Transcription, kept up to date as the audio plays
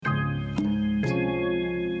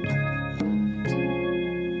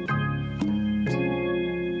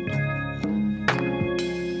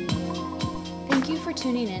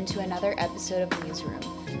tuning in to another episode of Newsroom.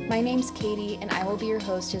 My name's Katie, and I will be your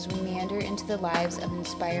host as we meander into the lives of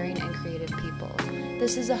inspiring and creative people.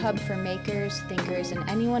 This is a hub for makers, thinkers, and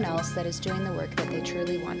anyone else that is doing the work that they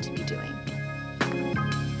truly want to be doing.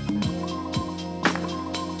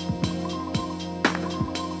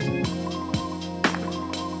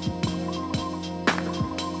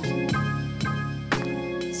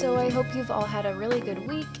 So I hope you've all had a really good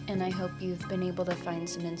week, and I hope you've been able to find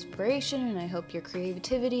some inspiration, and I hope your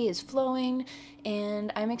creativity is flowing,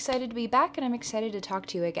 and I'm excited to be back, and I'm excited to talk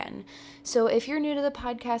to you again. So if you're new to the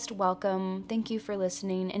podcast, welcome. Thank you for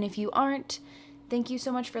listening, and if you aren't, thank you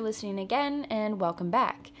so much for listening again, and welcome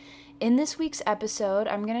back. In this week's episode,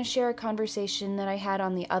 I'm going to share a conversation that I had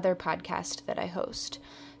on the other podcast that I host.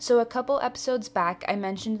 So a couple episodes back, I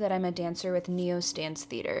mentioned that I'm a dancer with Neos Dance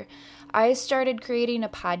Theater. I started creating a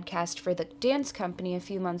podcast for the dance company a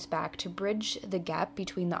few months back to bridge the gap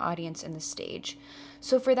between the audience and the stage.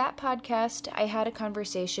 So for that podcast, I had a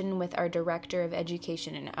conversation with our Director of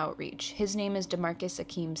Education and Outreach. His name is DeMarcus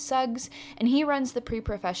Akeem Suggs, and he runs the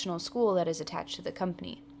pre-professional school that is attached to the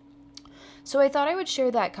company. So I thought I would share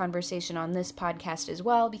that conversation on this podcast as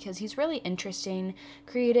well because he's really interesting,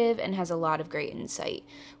 creative, and has a lot of great insight.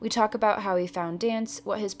 We talk about how he found dance,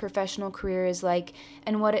 what his professional career is like,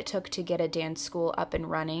 and what it took to get a dance school up and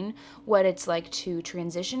running, what it's like to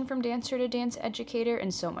transition from dancer to dance educator,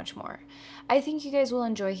 and so much more. I think you guys will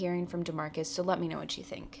enjoy hearing from DeMarcus, so let me know what you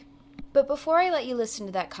think. But before I let you listen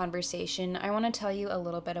to that conversation, I want to tell you a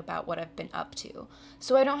little bit about what I've been up to.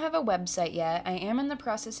 So I don't have a website yet. I am in the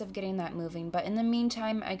process of getting that moving, but in the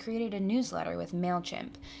meantime, I created a newsletter with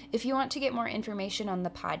MailChimp. If you want to get more information on the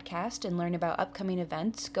podcast and learn about upcoming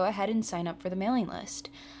events, go ahead and sign up for the mailing list.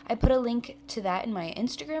 I put a link to that in my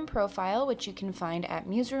Instagram profile, which you can find at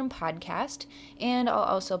Newsroom Podcast, and I'll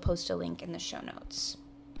also post a link in the show notes.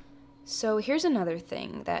 So here's another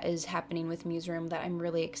thing that is happening with Newsroom that I'm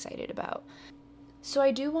really excited about. So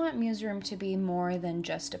I do want Newsroom to be more than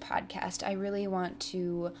just a podcast. I really want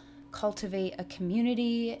to cultivate a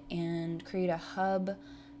community and create a hub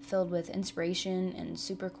filled with inspiration and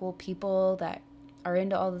super cool people that are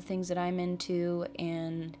into all the things that I'm into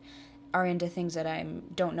and are into things that I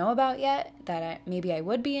don't know about yet, that maybe I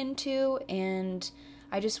would be into, and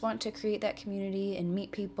I just want to create that community and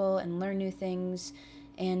meet people and learn new things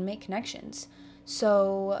and make connections.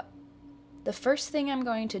 So the first thing I'm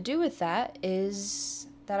going to do with that is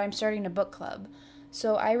that I'm starting a book club.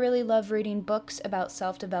 So I really love reading books about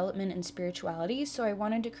self-development and spirituality, so I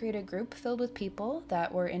wanted to create a group filled with people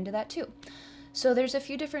that were into that too. So there's a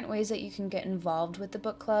few different ways that you can get involved with the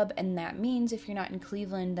book club, and that means if you're not in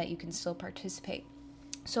Cleveland that you can still participate.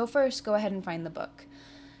 So first, go ahead and find the book.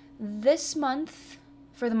 This month,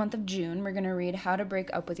 for the month of June, we're going to read How to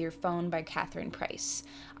Break Up with Your Phone by Catherine Price.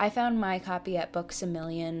 I found my copy at Books A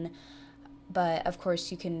Million, but of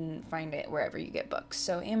course you can find it wherever you get books.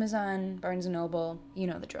 So Amazon, Barnes & Noble, you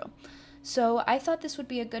know the drill. So I thought this would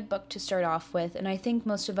be a good book to start off with, and I think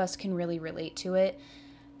most of us can really relate to it.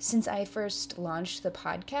 Since I first launched the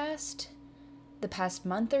podcast, the past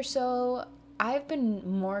month or so, I've been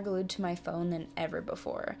more glued to my phone than ever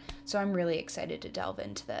before, so I'm really excited to delve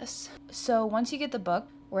into this. So once you get the book,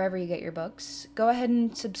 wherever you get your books, go ahead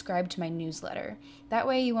and subscribe to my newsletter. That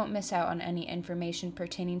way you won't miss out on any information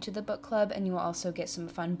pertaining to the book club, and you will also get some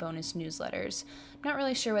fun bonus newsletters. I'm not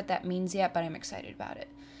really sure what that means yet, but I'm excited about it.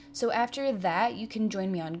 So after that, you can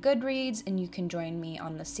join me on Goodreads, and you can join me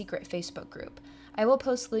on the secret Facebook group. I will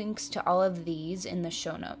post links to all of these in the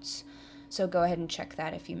show notes, so go ahead and check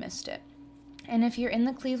that if you missed it. And if you're in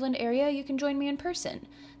the Cleveland area, you can join me in person.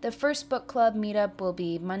 The first book club meetup will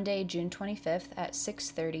be Monday, June 25th at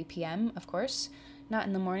 6:30 p.m., of course. Not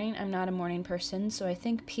in the morning. I'm not a morning person, so I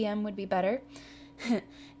think p.m. would be better.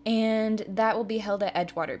 And that will be held at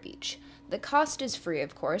Edgewater Beach. The cost is free,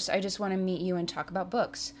 of course. I just want to meet you and talk about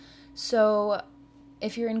books. So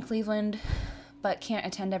if you're in Cleveland but can't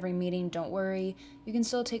attend every meeting, don't worry. You can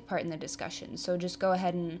still take part in the discussion. So just go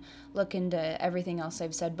ahead and look into everything else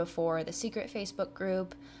I've said before. The secret Facebook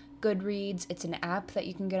group, Goodreads. It's an app that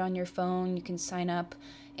you can get on your phone. You can sign up.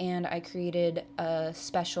 And I created a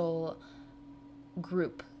special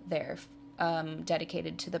group there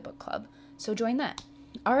dedicated to the book club. So join that.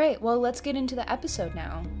 All right, well, let's get into the episode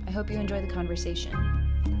now. I hope you enjoy the conversation.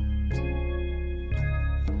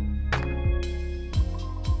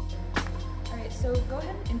 So go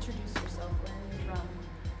ahead and introduce yourself. Where are you from?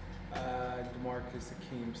 DeMarcus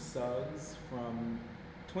Akeem Suggs from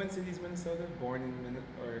Twin Cities, Minnesota. Born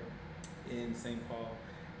in St. Paul,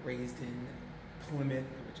 raised in Plymouth,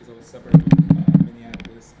 which is a suburb of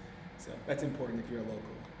Minneapolis. So that's important if you're a local.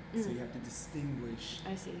 So you have to distinguish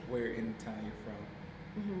where in town you're from.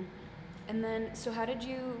 Mm-hmm. And then, so how did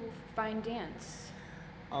you find dance?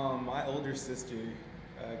 My older sister,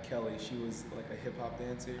 Kelly, she was like a hip hop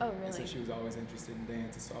dancer. Oh, And so really? she was always interested in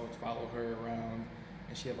dance, and so I would follow her around,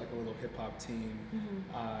 and she had like a little hip hop team.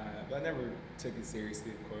 Mm-hmm. But I never took it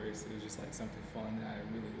seriously, of course. It was just like something fun that I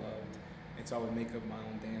really loved. And so I would make up my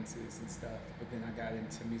own dances and stuff. But then I got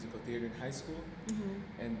into musical theater in high school,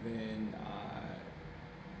 Mm-hmm. and then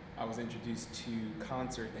I was introduced to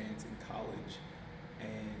concert dance in college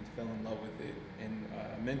and fell in love with it. And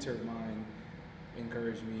a mentor of mine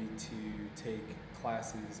encouraged me to take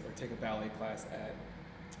classes or take a ballet class at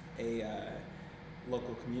a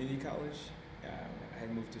local community college. I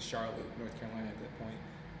had moved to Charlotte, North Carolina at that point,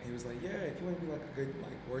 and he was like, "Yeah, if you want to be like a good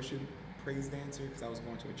like worship praise dancer," because I was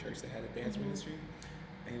going to a church that had a dance Mm-hmm. ministry,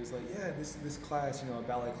 and he was like, "Yeah, this class, a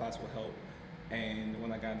ballet class will help." And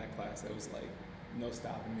when I got in that class, it was like no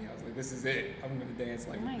stopping me. I was like, "This is it. I'm gonna dance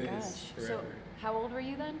like Oh my this gosh. So, forever." how old were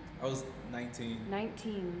you then? I was 19.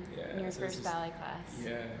 19 Yeah, in your so this first was- ballet class.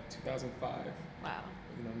 Yeah, 2005. Wow.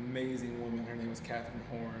 With an amazing woman. Her name was Catherine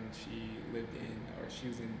Horn. She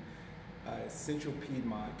was in Central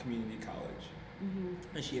Piedmont Community College.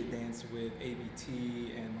 Mm-hmm. And she had danced with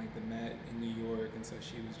ABT and like the Met in New York, and so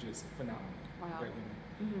she was just phenomenal. Wow. Great woman.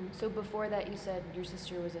 Mm-hmm. So before that, you said your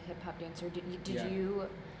sister was a hip hop dancer. Yeah.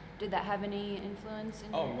 Did that have any influence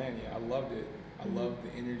in Oh you? man, yeah, I loved it. I Mhm. loved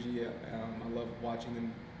the energy. I loved watching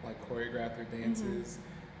them like choreograph their dances.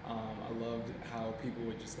 I loved how people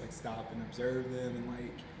would just like stop and observe them, and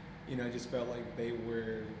like, it just felt like they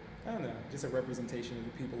were, I don't know, just a representation of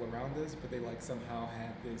the people around us, but they like somehow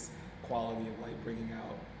had this quality of like bringing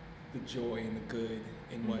out the joy and the good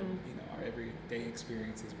in what Mhm. our everyday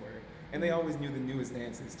experiences were. And they always knew the newest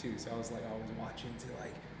dances too, so I was like always watching to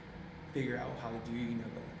like figure out how to do,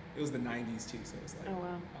 it was the 90s too, so it was like Oh,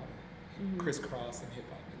 wow. Mhm. crisscross and hip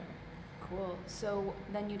hop, Cool. So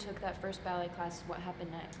then you took that first ballet class. What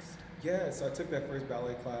happened next? Yeah, so I took that first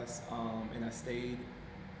ballet class, and I stayed.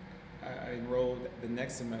 I enrolled the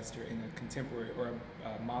next semester in a contemporary or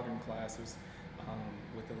a modern class. It was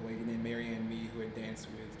with a lady named Marianne Mee who had danced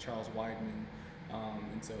with Charles Weidman,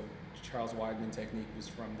 and so Charles Weidman technique was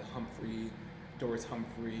from Doris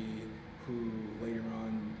Humphrey, who later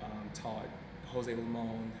on taught Jose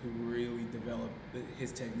Limon, who really developed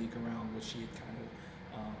his technique around what she had kind of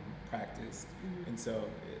practiced. Mhm. And so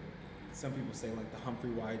some people say like the Humphrey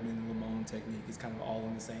Weidman Limon technique is kind of all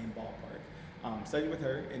in the same ballpark. Studied with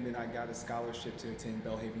her, and then I got a scholarship to attend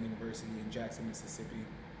Belhaven University in Jackson, Mississippi.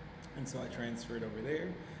 And so I transferred over there.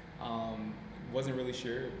 Wasn't really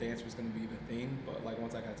sure if dance was going to be the thing, but like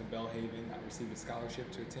once I got to Belhaven, I received a scholarship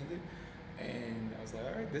to attend it. And I was like,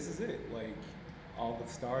 all right, this is it. Like all the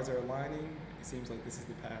stars are aligning. It seems like this is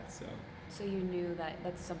the path. So you knew that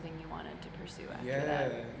that's something you wanted to pursue after Yeah,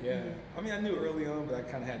 that. yeah. Mhm. I mean, I knew early on, but I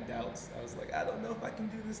kind of had doubts. I was like, I don't know if I can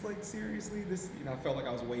do this like seriously. I felt like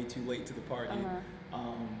I was way too late to the party.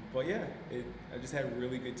 Uh-huh. But yeah, I just had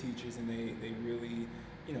really good teachers, and they really,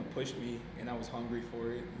 pushed me, and I was hungry for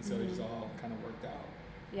it, and so it just Mhm. all kind of worked out.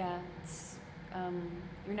 Yeah,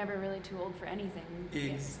 you're never really too old for anything.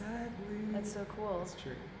 Yeah. Exactly. That's so cool. That's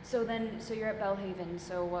true. So you're at Belhaven.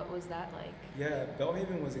 So what was that like? Yeah,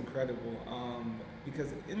 Belhaven was incredible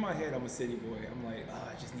because in my head I'm a city boy. I'm like,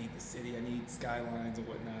 I just need the city. I need skylines and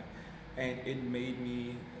whatnot, and it made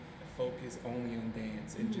me focus only on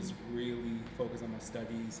dance and Mhm. just really focus on my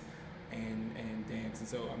studies and dance. And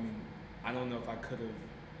so I mean, I don't know if I could have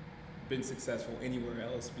been successful anywhere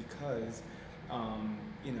else because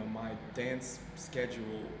my dance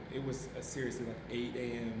schedule, it was seriously like 8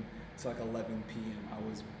 a.m. to like 11 p.m. I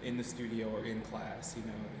was in the studio or in class, and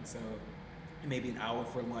so maybe an hour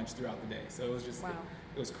for lunch throughout the day. So it was just, Wow.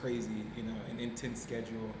 it was crazy, an intense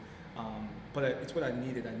schedule. But it's what I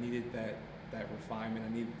needed. I needed that refinement. I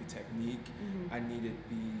needed the technique. Mhm. I needed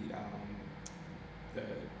the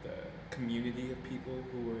community of people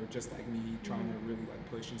who were just like me, trying to really like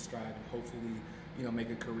push and strive and hopefully, make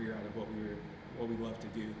a career out of what we love to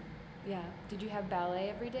do. Yeah. Did you have ballet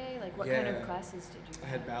every day? Like what kind of Yeah. classes did you I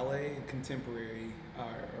have? had ballet and contemporary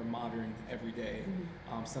or modern every day.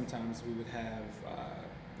 Mhm. Sometimes we would have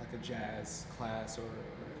like a jazz class or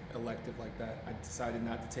elective like that. I decided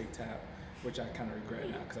not to take tap, which I kind of regret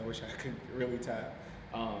now because I wish I could really tap.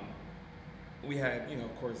 We had,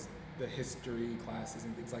 of course, the history classes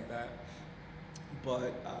and things like that.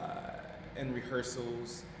 But in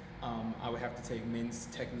rehearsals, I would have to take men's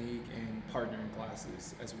technique and partnering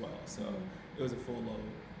classes as well. So Mhm. it was a full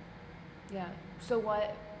load. Yeah. So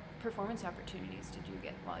what performance opportunities did you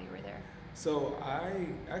get while you were there? So I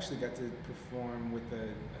actually got to perform with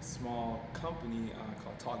a small company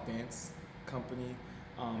called Talk Dance Company.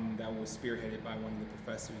 that was spearheaded by one of the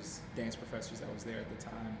professors, dance professors that was there at the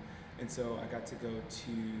time. And so I got to go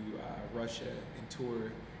to Russia and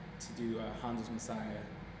tour to do Handel's Messiah.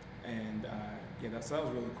 And so that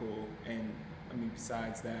was really cool. And I mean,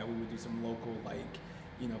 besides that, we would do some local, like,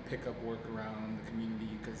 pickup work around the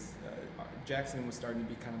community, because Jackson was starting to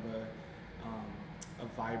be kind of a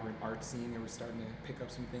vibrant art scene. They were starting to pick up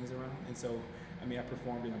some things around. And so, I mean, I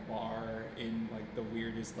performed in a bar in like the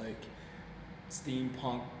weirdest, like,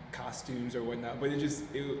 steampunk costumes or whatnot, but it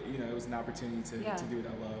was an opportunity to do what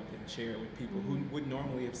I loved and share it with people who would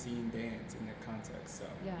normally have seen dance in that context. So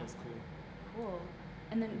it was cool.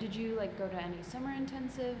 And then did you like go to any summer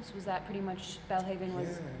intensives? Was that pretty much Belhaven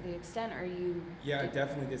was the extent, or you? Yeah, I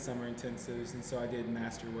definitely did summer intensives, and so I did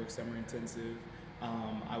masterwork summer intensive.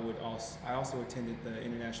 I also attended the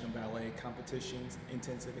International Ballet Competitions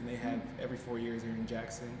intensive, and they have every 4 years here in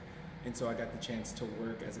Jackson. And so I got the chance to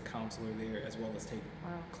work as a counselor there, as well as take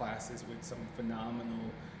classes with some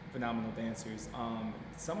phenomenal dancers.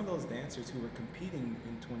 Some of those dancers who were competing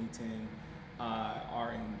in 2010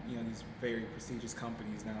 are in these very prestigious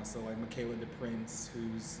companies now. So like Michaela DePrince,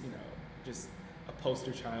 who's just a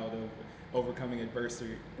poster child of overcoming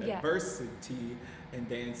adversity in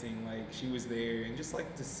dancing. Like, she was there, and just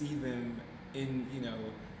like to see them in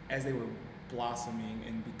as they were blossoming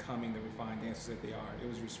and becoming the refined dancers that they are. It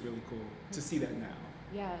was just really cool to see that now.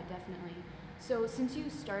 Yeah, definitely. So since you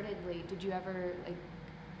started late, did you ever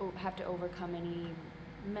have to overcome any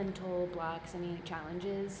mental blocks, any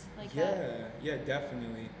challenges like that? Yeah,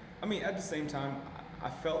 definitely. I mean, at the same time, I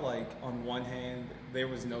felt like on one hand, there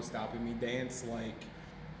was no stopping me. Dance, like,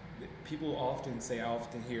 people often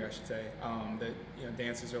hear that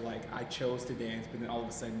dancers are like, I chose to dance, but then all of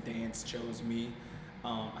a sudden dance chose me.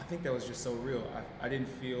 I think that was just so real. I didn't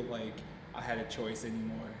feel like I had a choice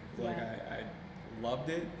anymore. Like, I loved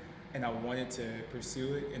it, and I wanted to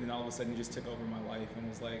pursue it, and then all of a sudden it just took over my life, and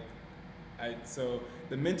was like, so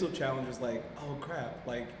the mental challenge was like, oh crap,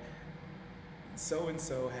 like,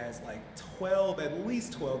 so-and-so has like at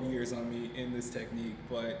least 12 years on me in this technique.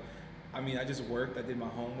 But I mean, I just worked, I did my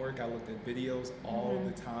homework, I looked at videos all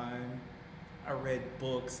the time, I read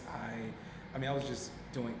books, I was just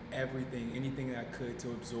doing anything that I could to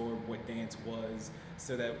absorb what dance was,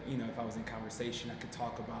 so that, if I was in conversation, I could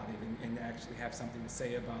talk about it and actually have something to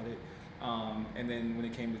say about it. And then when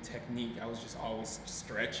it came to technique, I was just always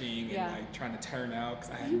stretching and like trying to turn out,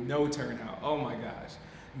 because I had no turnout. Oh my gosh,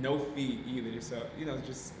 no feet either. So,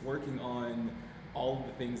 just working on all of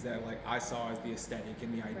the things that like I saw as the aesthetic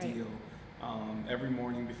and the ideal. Every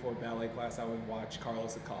morning before ballet class, I would watch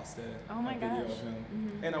Carlos Acosta, video of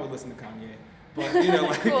him, and I would listen to Kanye. But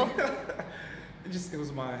it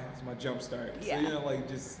was my jump start. Yeah.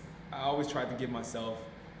 So I always tried to give myself,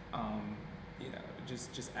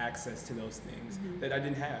 just access to those things that I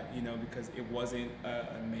didn't have, because it wasn't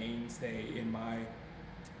a mainstay in my,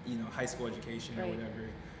 high school education or whatever.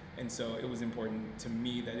 And so it was important to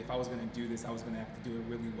me that if I was going to do this, I was going to have to do it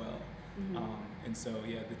really well. And so,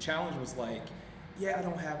 the challenge was like, I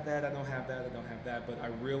don't have that, but I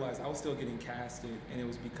realized I was still getting casted, and it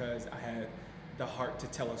was because I had the heart to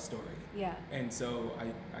tell a story. Yeah. And so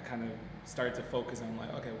I kind of started to focus on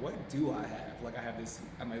like, okay, what do I have? Like,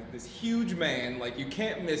 I'm this huge man, like, you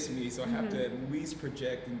can't miss me, so I have to at least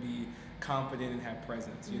project and be confident and have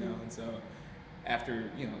presence, and so after,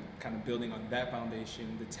 kind of building on that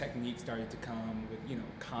foundation, the technique started to come with,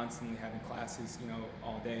 constantly having classes,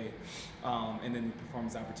 all day. And then the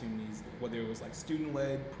performance opportunities, whether it was like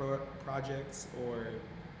student-led projects or,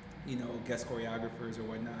 guest choreographers or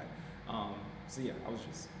whatnot. I was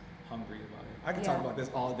just hungry about it. I could talk about this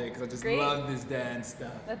all day, because I just love this dance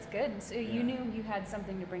stuff. That's good. So you knew you had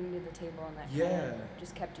something to bring to the table, and that kind of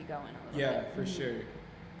just kept you going a little bit. Yeah, for sure.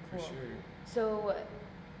 Cool. For sure. So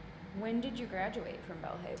when did you graduate from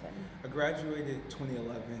Belhaven? I graduated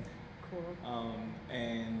 2011. Cool.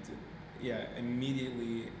 And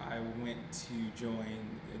immediately I went to join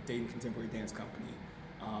Dayton Contemporary Dance Company,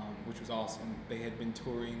 which was awesome. They had been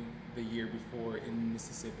touring the year before in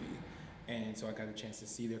Mississippi, and so I got a chance to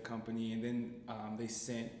see their company. And then they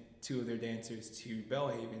sent 2 of their dancers to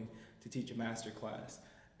Belhaven to teach a master class,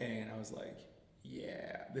 and I was like,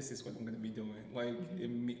 this is what I'm going to be doing. Like,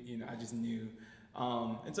 I just knew.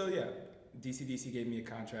 And so DCDC gave me a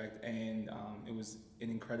contract, and it was an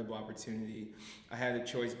incredible opportunity. I had a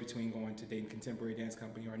choice between going to Dayton Contemporary Dance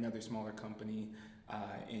Company or another smaller company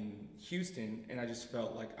in Houston, and I just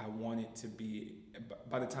felt like I wanted to be,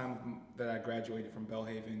 by the time that I graduated from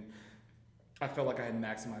Belhaven, I felt like I had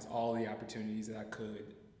maximized all the opportunities that I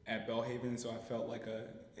could at Belhaven, so I felt like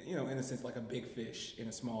in a sense, like a big fish in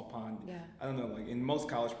a small pond. Yeah. I don't know, like in most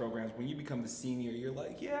college programs, when you become the senior, you're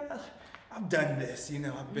like, yeah, I've done this,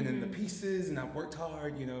 I've been in the pieces and I've worked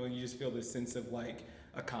hard, and you just feel this sense of like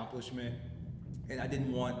accomplishment. And I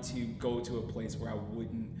didn't want to go to a place where I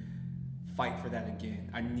wouldn't fight for that again.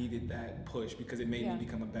 I needed that push because it made me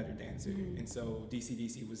become a better dancer. And so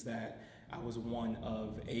DCDC was that. I was one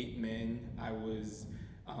of 8 men. I was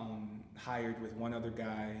hired with one other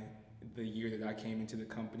guy the year that I came into the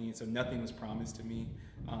company, and so nothing was promised to me.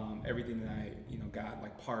 Everything that I got,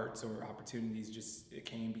 like parts or opportunities, just it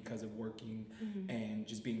came because of working and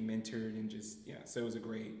just being mentored, and just so it was a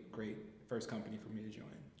great first company for me to join.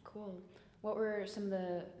 Cool. What were some of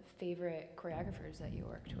the favorite choreographers that you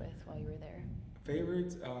worked with while you were there?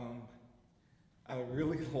 Favorites, I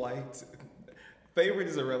really liked. Favorite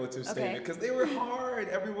is a relative statement because they were hard.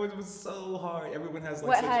 Everyone was so hard. Everyone has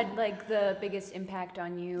like. What had like the biggest impact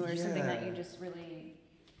on you, or something that you just really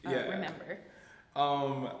remember?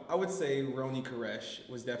 I would say Roni Koresh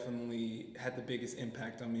was definitely had the biggest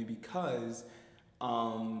impact on me because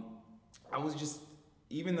I was just,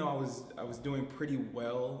 even though I was doing pretty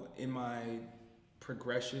well in my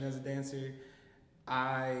progression as a dancer,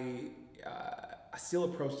 I still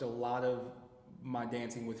approached a lot of my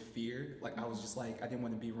dancing with fear. Like I was just like, I didn't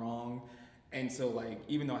want to be wrong. And so like,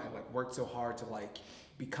 even though I had like worked so hard to like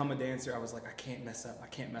become a dancer, I was like, I can't mess up.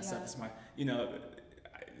 It's my,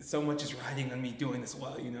 so much is riding on me doing this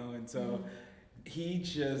well, and so he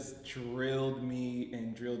just drilled me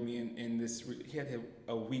in this, he had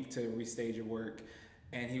a week to restage a work.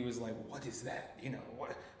 And he was like, what is that? What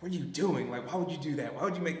are you doing? Like, why would you do that? Why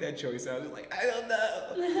would you make that choice? I was like, I don't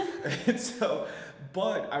know. And so,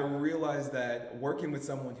 but I realized that working with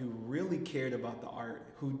someone who really cared about the art,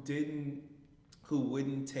 who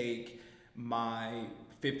wouldn't take my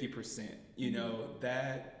 50%,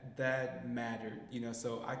 that mattered,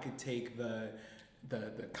 so I could take the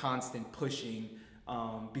constant pushing,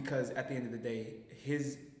 because at the end of the day,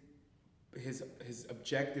 his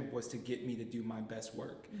objective was to get me to do my best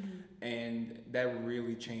work. And that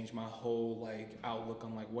really changed my whole like outlook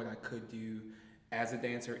on like what I could do as a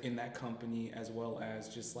dancer in that company, as well as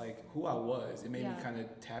just like who I was. It made me kind of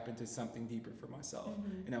tap into something deeper for myself.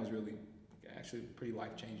 And that was really actually pretty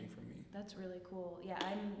life-changing for me. That's really cool. Yeah,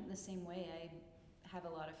 I'm the same way. I have a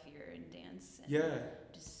lot of fear in dance, and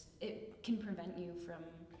just it can prevent you from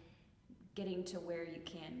getting to where you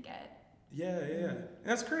can get. Yeah. And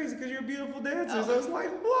that's crazy because you're a beautiful dancer. So it's like,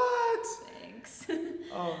 what? Thanks.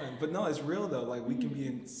 Oh, man. But no, it's real though. Like we can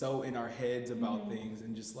be so in our heads about things,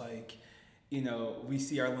 and just like, we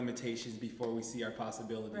see our limitations before we see our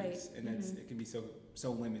possibilities. Right. And it can be so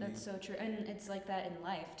limiting. That's so true. And it's like that in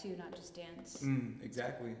life too, not just dance.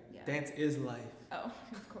 Exactly. Yeah. Dance is life. Oh,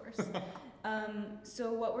 of course.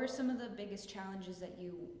 So what were some of the biggest challenges that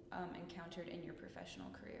you encountered in your professional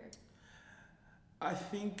career? I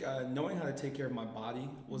think knowing how to take care of my body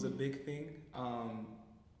was a big thing.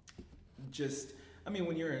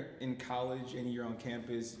 When you're in college and you're on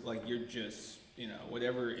campus, like you're just,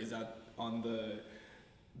 whatever is out on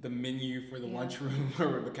the menu for the lunchroom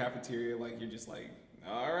or the cafeteria, like you're just like,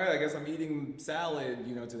 all right, I guess I'm eating salad,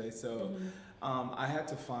 today. So I had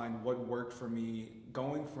to find what worked for me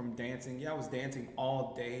going from dancing. Yeah, I was dancing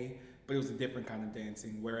all day, but it was a different kind of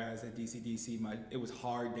dancing. Whereas at DCDC, it was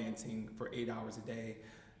hard dancing for 8 hours a day,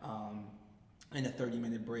 and a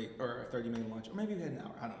 30-minute break or a 30-minute lunch, or maybe we had an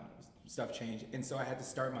hour. I don't know. Stuff changed, and so I had to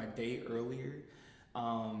start my day earlier.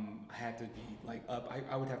 I had to be like up.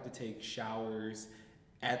 I would have to take showers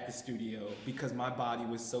at the studio because my body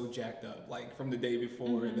was so jacked up, like from the day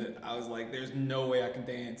before, that I was like, there's no way I can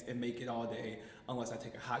dance and make it all day unless I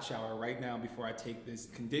take a hot shower right now before I take this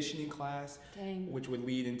conditioning class. Dang. Which would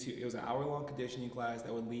lead into, it was an hour-long conditioning class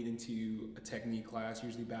that would lead into a technique class,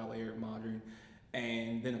 usually ballet or modern,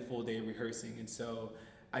 and then a full day of rehearsing. And so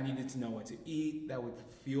I needed to know what to eat that would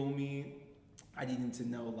fuel me. I needed to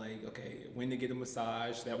know like, okay, when to get a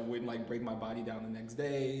massage that wouldn't like break my body down the next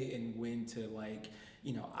day, and when to like,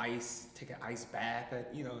 take an ice bath,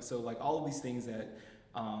 so like all of these things that,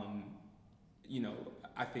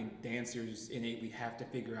 I think dancers innately have to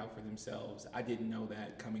figure out for themselves. I didn't know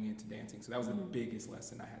that coming into dancing. So that was the biggest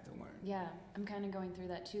lesson I had to learn. Yeah, I'm kind of going through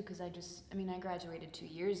that too, because I graduated 2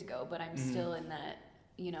 years ago, but I'm still in that,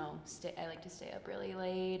 I like to stay up really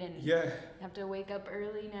late and have to wake up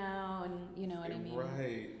early now, and you know what I mean?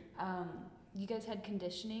 Right. You guys had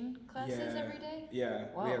conditioning classes every day? Yeah,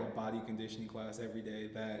 wow. We had a body conditioning class every day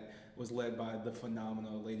that was led by the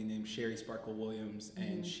phenomenal lady named Sherry Sparkle Williams,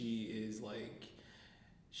 and she is like,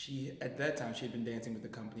 at that time, she had been dancing with the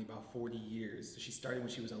company about 40 years. She started when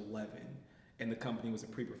she was 11, and the company was a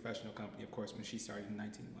pre-professional company, of course, when she started in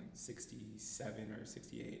 1967 or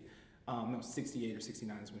 68. No, 68 or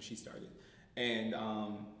 69 is when she started. And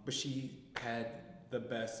but she had the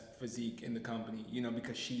best physique in the company,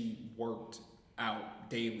 because she worked out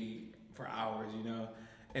daily for hours,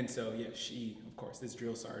 And so, yeah, she, of course, this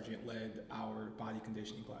drill sergeant led our body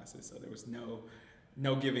conditioning classes. So there was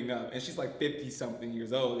no giving up. And she's like 50 something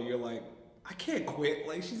years old. And you're like, I can't quit.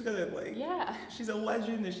 Like, she's gonna, like, yeah, she's a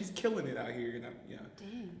legend and she's killing it out here,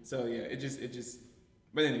 Dang. So, yeah, it just,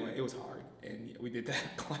 but anyway, it was hard. And yeah, we did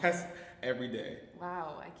that class every day.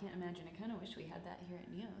 Wow, I can't imagine. I kind of wish we had that here at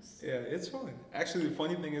NEOS. Yeah, it's fun. Actually, the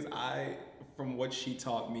funny thing is, from what she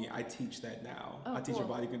taught me, I teach that now. Oh, I teach cool. a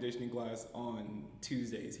body conditioning class on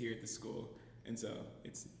Tuesdays here at the school, and so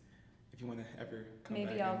it's, if you want to ever come back.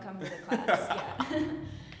 Maybe I'll come to the class.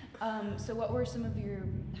 Yeah. So, what were some of your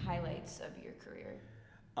highlights of your career?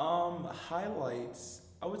 Highlights.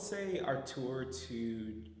 I would say our tour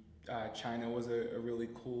to China was a really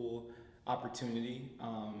cool opportunity.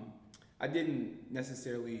 I didn't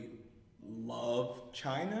necessarily love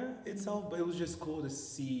China itself, but it was just cool to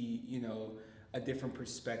see, a different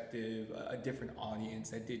perspective, a different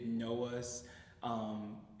audience that didn't know us,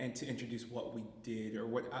 and to introduce what we did, or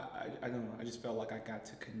what, I don't know, I just felt like I got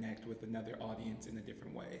to connect with another audience in a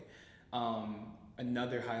different way.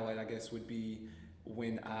 Another highlight, I guess, would be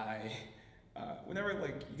when whenever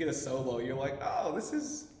like you get a solo, you're like, oh, this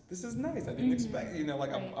is nice. I didn't expect,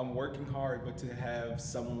 Right. I'm working hard, but to have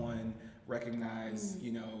someone recognize,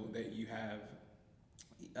 that you have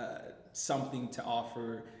something to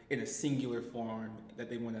offer in a singular form, that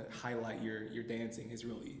they want to highlight your dancing, is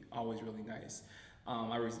always really nice.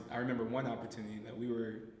 I remember one opportunity that we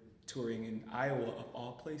were touring in Iowa, of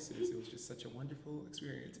all places. It was just such a wonderful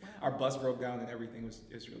experience. Wow. Our bus broke down and everything was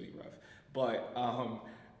really rough. But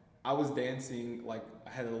I was dancing, like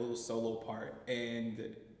I had a little solo part,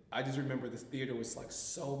 and I just remember this theater was like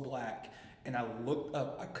so black, and I looked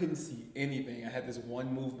up, I couldn't see anything. I had this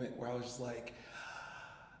one movement where I was just like,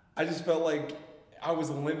 I just felt like I was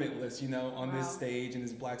limitless, on this Wow. stage, in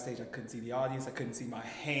this black stage. I couldn't see the audience, I couldn't see my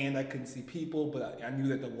hand, I couldn't see people, but I knew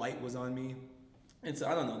that the light was on me. And so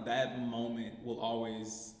I don't know, that moment will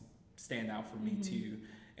always stand out for me too.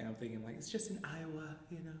 And I'm thinking like, it's just in Iowa,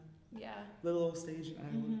 Yeah, little old stage in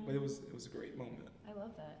Iowa, but it was a great moment. I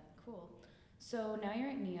love that. Cool. So now you're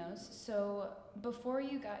at NEOS. So before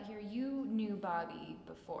you got here, you knew Bobby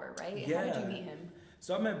before, right? And how did you Yeah. meet him?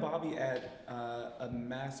 So I met Bobby at a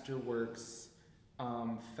Masterworks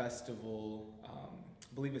festival.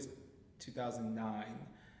 I believe it's 2009.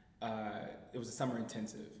 It was a summer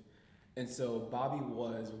intensive. And so Bobby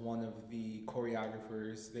was one of the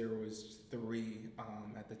choreographers. There was three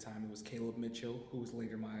at the time. It was Caleb Mitchell, who was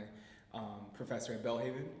later my professor at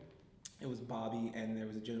Belhaven. It was Bobby, and there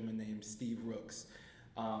was a gentleman named Steve Rooks.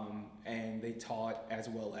 And they taught as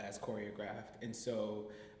well as choreographed. And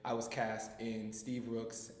so I was cast in Steve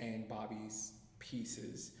Rooks and Bobby's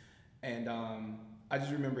pieces. And I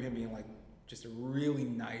just remember him being like just a really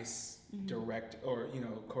nice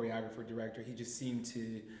choreographer, director. He just seemed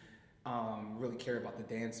to really care about the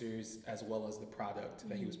dancers as well as the product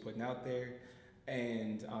that he was putting out there.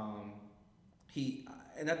 And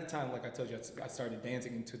and at the time, like I told you, I started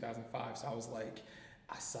dancing in 2005, so I was like,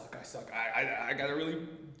 I suck. I gotta really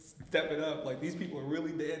step it up. Like, these people are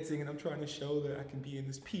really dancing, and I'm trying to show that I can be in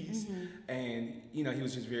this piece. And he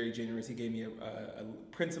was just very generous. He gave me a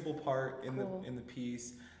principal part in the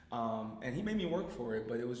piece, and he made me work for it.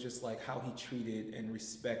 But it was just like how he treated and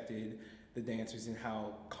respected the dancers, and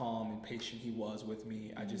how calm and patient he was with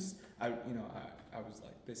me. I was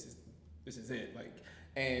like, this is it. Like,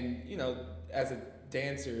 and as a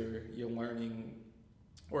dancer, you're learning,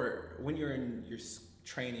 or when you're in your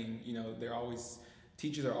training,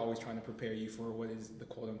 teachers are always trying to prepare you for what is the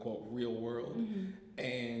quote unquote real world.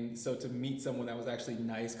 And so to meet someone that was actually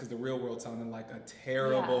nice, because the real world sounded like a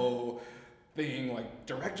terrible thing, like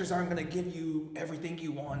directors aren't going to give you everything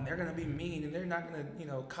you want, they're going to be mean, and they're not going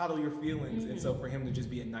to coddle your feelings. And so for him to just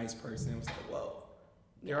be a nice person, it was like, whoa,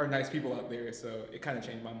 there are nice people out there. So it kind of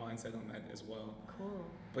changed my mindset on that as well. Cool.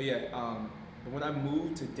 But yeah, but when I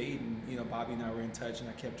moved to Dayton, Bobby and I were in touch, and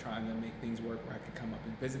I kept trying to make things work where I could come up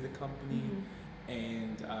and visit the company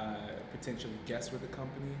and potentially guest with the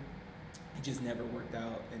company. It just never worked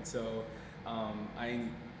out. And so I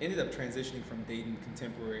ended up transitioning from Dayton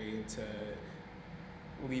Contemporary into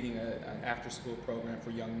leading an after-school program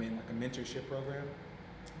for young men, like a mentorship program.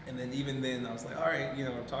 And then even then, I was like, all right,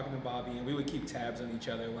 I'm talking to Bobby, and we would keep tabs on each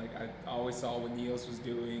other. Like, I always saw what NEOS was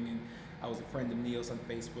doing, and I was a friend of NEOS on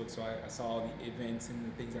Facebook, so I saw all the events and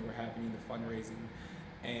the things that were happening, the fundraising.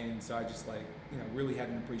 And so I just really had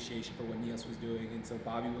an appreciation for what Nios was doing, and so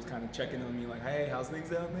Bobby was kind of checking on me like, hey, how's things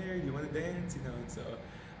down there? You want to dance? And so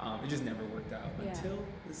it just never worked out until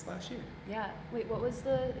this last year. Yeah. Wait, what was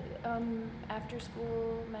the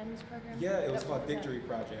after-school men's program? Yeah, it was called Victory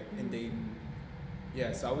Project in Dayton.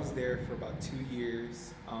 Yeah, so I was there for about 2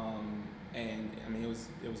 years, and I mean it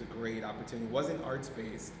was a great opportunity. It wasn't arts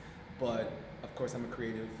based, but of course I'm a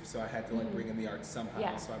creative, so I had to like bring in the arts somehow.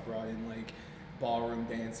 Yeah. So I brought in like ballroom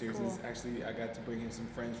dancers. Cool. Actually, I got to bring in some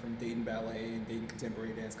friends from Dayton Ballet and Dayton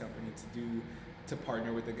Contemporary Dance Company to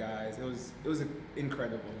partner with the guys. It was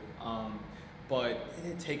incredible, but it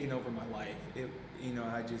had taken over my life.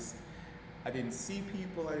 I didn't see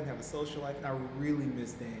people. I didn't have a social life, and I really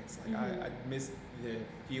missed dance. Like I missed the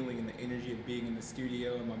feeling and the energy of being in the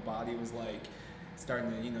studio, and my body was like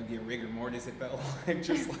starting to get rigor mortis. It felt like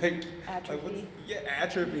just like atrophy.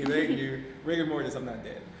 Atrophy. Thank you. Rigor mortis. I'm not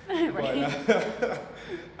dead. Right. But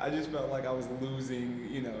I just felt like I was losing.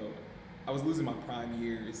 I was losing my prime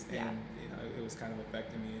years, and it was kind of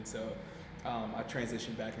affecting me. And so I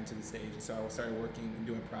transitioned back into the stage, and so I started working and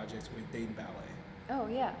doing projects with Dayton Ballet. Oh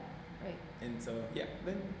yeah. Right. And so,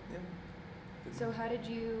 So how did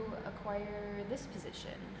you acquire this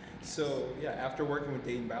position? So, after working with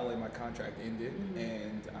Dayton Ballet, my contract ended,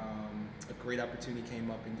 and a great opportunity came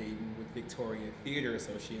up in Dayton with Victoria Theater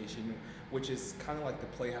Association, which is kind of like the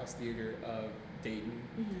Playhouse Theater of Dayton,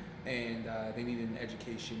 and they needed an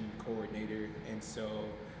education coordinator, and so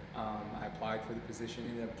I applied for the position,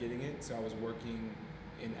 ended up getting it. So I was working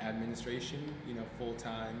in administration, full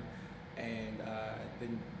time. And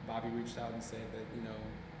then Bobby reached out and said that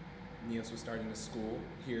Nios was starting a school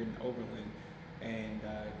here in Oberlin, and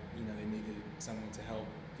they needed someone to help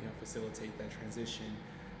facilitate that transition.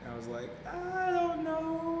 And I was like, I don't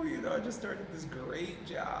know, I just started this great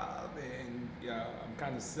job, and I'm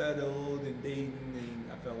kind of settled in Dayton,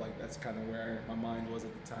 and I felt like that's kind of where my mind was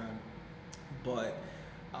at the time. But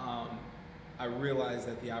I realized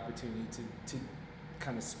that the opportunity to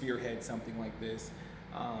kind of spearhead something like this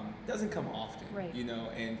doesn't come often, right.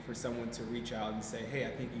 And for someone to reach out and say, hey, I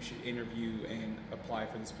think you should interview and apply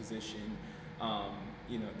for this position,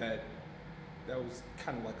 that was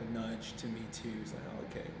kind of like a nudge to me too. It's like, oh,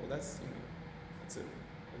 okay, well that's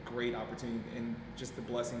a great opportunity, and just the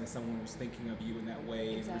blessing that someone was thinking of you in that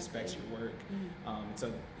way and respects your work. So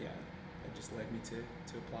it just led me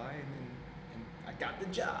to apply, and I got the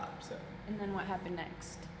job. So. And then what happened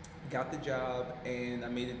next? Got the job, and I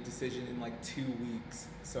made a decision in like 2 weeks.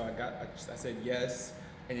 So I said yes,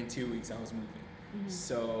 and in 2 weeks I was moving.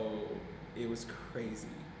 So it was crazy.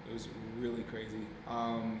 It was really crazy.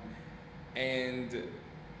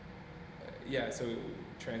 So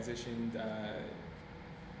transitioned.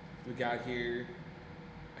 We got here.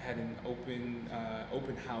 I had an open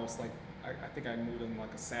house. Like I think I moved on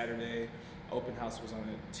like a Saturday. Open house was on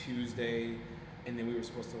a Tuesday. And then we were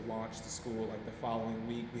supposed to launch the school like the following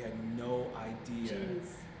week. We had no idea.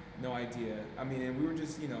 Jeez. No idea. I mean, and we were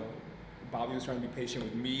just, Bobby was trying to be patient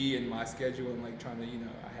with me and my schedule, and like trying to,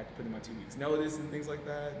 I had to put in my 2 weeks notice and things like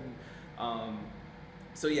that. And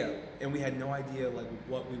and we had no idea like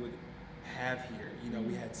what we would have here.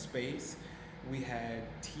 We had space. We had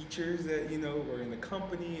teachers that, were in the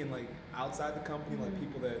company and like outside the company, like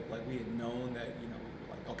people that like we had known that, we were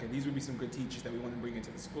like, okay, these would be some good teachers that we want to bring into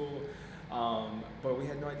the school. But we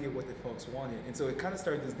had no idea what the folks wanted. And so it kind of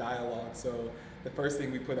started this dialogue. So the first thing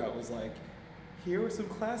we put out was like, here are some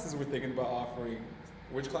classes we're thinking about offering.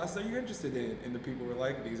 Which classes are you interested in? And the people were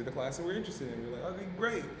like, these are the classes we're interested in. We're like, okay,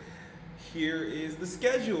 great. Here is the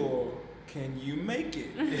schedule. Can you make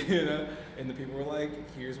it? And the people were like,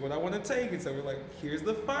 here's what I want to take. And so we're like, here's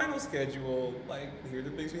the final schedule. Like, here are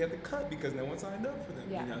the things we have to cut because no one signed up for them.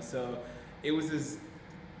 Yeah. So it was this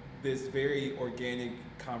very organic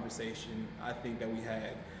conversation I think that we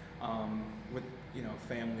had with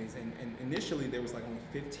families, and initially there was like only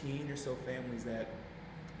 15 or so families that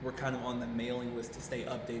were kind of on the mailing list to stay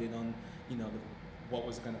updated on what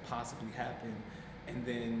was going to possibly happen. And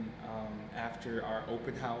then after our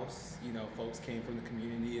open house, folks came from the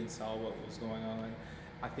community and saw what was going on.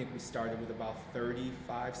 I think we started with about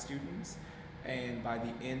 35 students, and by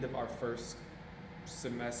the end of our first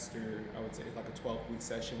semester, I would say like a 12-week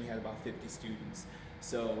session, we had about 50 students.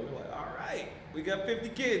 So we're like, all right, we got 50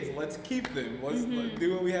 kids, let's keep them, let's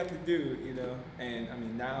do what we have to do, And I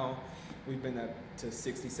mean, now we've been up to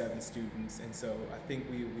 67 students, and so I think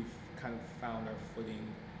we've kind of found our footing,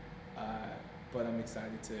 but I'm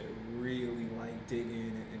excited to really like dig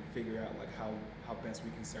in and figure out like how best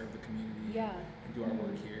we can serve the community and do our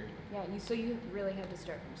work here. Yeah, so you really had to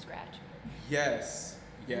start from scratch. Yes.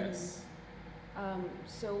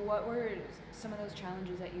 So what were some of those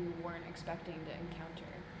challenges that you weren't expecting to encounter?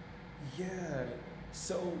 Yeah.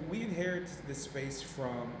 So we inherited this space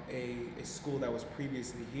from a school that was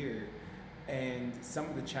previously here, and some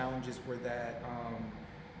of the challenges were that,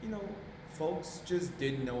 you know, folks just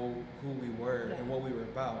didn't know who we were Yeah. and what we were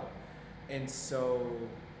about, and so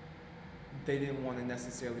they didn't want to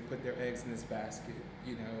necessarily put their eggs in this basket,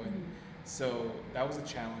 and Mhm. so that was a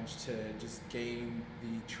challenge to just gain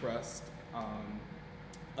the trust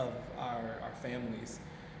of our families.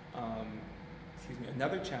 Um, excuse me.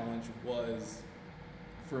 Another challenge was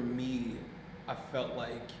for me. I felt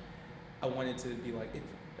like I wanted to be like if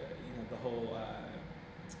the whole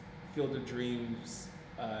Field of Dreams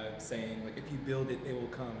saying like if you build it, they will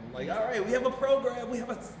come. Like all right, we have a program, we have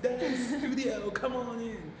a dance studio, come on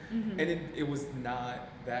in. Mhm. And it was not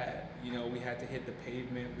that. We had to hit the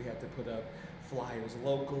pavement. We had to put up flyers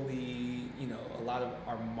locally. A lot of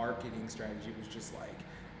our marketing strategy was just like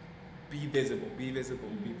be visible, be visible,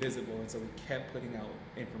 be visible. And so we kept putting out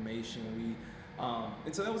information.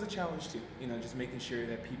 And so that was a challenge too. Just making sure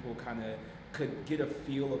that people kind of could get a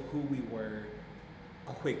feel of who we were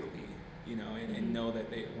quickly. And know that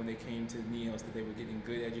when they came to Neos, that they were getting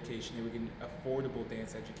good education, they were getting affordable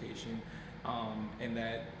dance education, and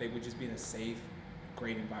that they would just be in a safe,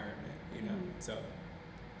 great environment. So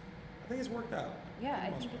I think it's worked out. Yeah, for the I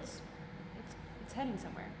most think part. it's heading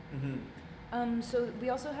somewhere. Mm-hmm. So we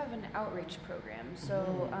also have an outreach program.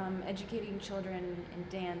 So Mhm. educating children in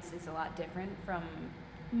dance is a lot different from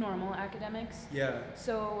normal academics. Yeah.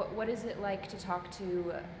 So what is it like to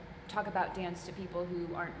talk about dance to people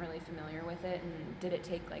who aren't really familiar with it, and did it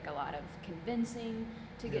take like a lot of convincing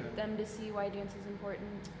to get Yeah. them to see why dance is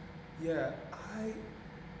important? Yeah.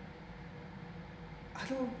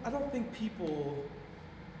 I don't think people.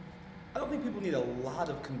 I don't think people need a lot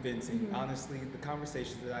of convincing. Mhm. Honestly, the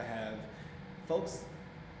conversations that I have, folks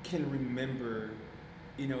can remember.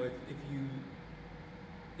 If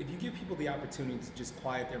you give people the opportunity to just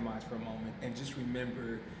quiet their minds for a moment and just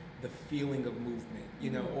remember the feeling of movement,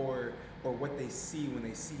 Mhm. or what they see when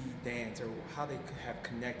they see dance, or how they have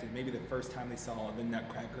connected. Maybe the first time they saw the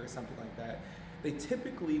Nutcracker or something like that, they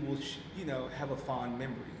typically will, have a fond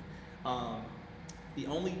memory. Um, the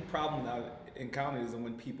only problem that I've encountered is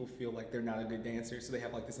when people feel like they're not a good dancer, so they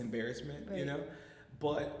have like this embarrassment, Right.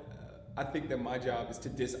 But I think that my job is to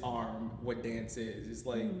disarm what dance is. It's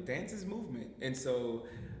like dance is movement, and so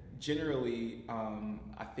generally,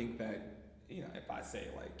 I think that if I say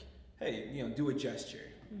like, hey, do a gesture,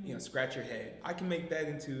 scratch your head, I can make that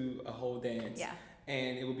into a whole dance, Yeah.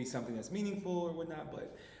 and it will be something that's meaningful or whatnot.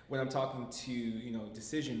 But when I'm talking to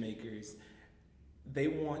decision makers, they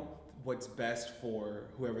want what's best for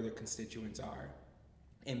whoever their constituents are,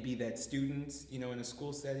 and be that students, in a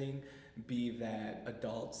school setting, be that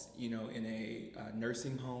adults, in a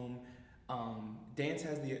nursing home. Dance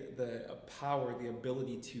has the power, the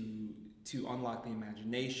ability to unlock the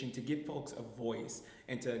imagination, to give folks a voice,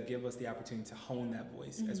 and to give us the opportunity to hone that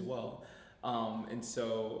voice as well. And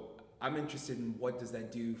so I'm interested in what does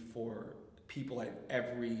that do for people at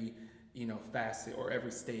every facet, or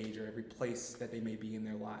every stage, or every place that they may be in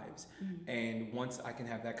their lives. And once I can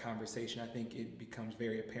have that conversation, I think it becomes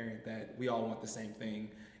very apparent that we all want the same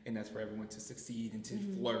thing, and that's for everyone to succeed and to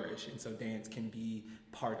flourish. And so dance can be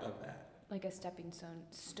part of that. Like a stepping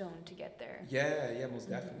stone to get there. Yeah, most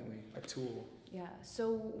definitely. A tool. Yeah.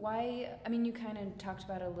 So why, I mean, you kind of talked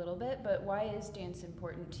about it a little bit, but why is dance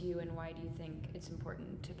important to you, and why do you think it's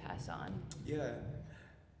important to pass on? Yeah.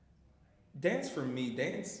 Dance for me,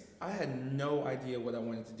 I had no idea what I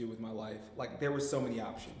wanted to do with my life. Like, there were so many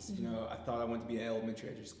options. I thought I wanted to be an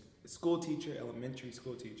elementary school teacher.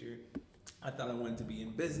 I thought I wanted to be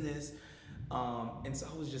in business. And so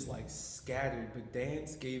I was just like scattered, but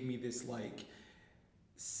dance gave me this like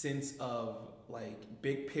sense of like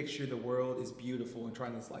big picture, the world is beautiful, and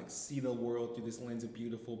trying to like see the world through this lens of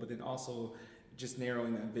beautiful, but then also just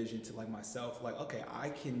narrowing that vision to like myself, like, okay, I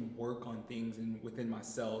can work on things within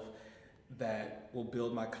myself that will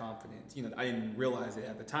build my confidence. I didn't realize it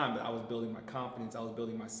at the time, but I was building my confidence. I was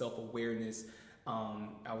building my self-awareness. I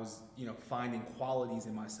was, finding qualities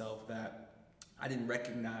in myself that I didn't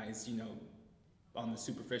recognize, on the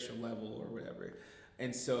superficial level or whatever.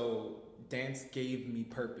 And so dance gave me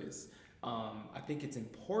purpose. I think it's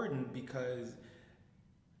important because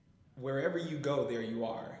wherever you go, there you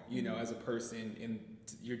are, as a person in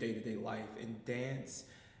your day-to-day life. And dance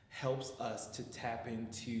helps us to tap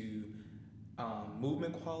into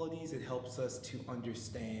movement qualities. It helps us to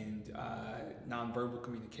understand nonverbal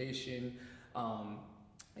communication.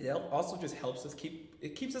 It also just helps us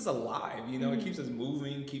keeps us alive. It keeps us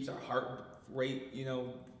moving, keeps our heart rate,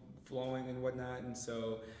 flowing and whatnot. And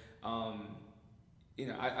so,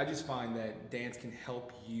 I just find that dance can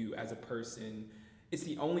help you as a person. It's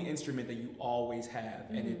the only instrument that you always have,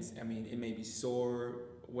 and it may be sore,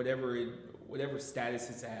 whatever status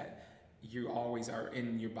it's at, you always are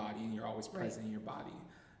in your body, and you're always present in your body.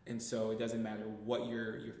 And so it doesn't matter what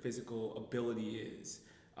your physical ability is,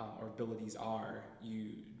 or abilities are.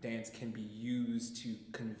 Dance can be used to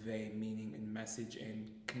convey meaning and message and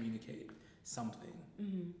communicate something.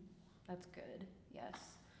 That's good.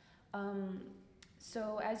 Yes.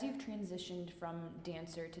 So as you've transitioned from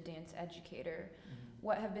dancer to dance educator,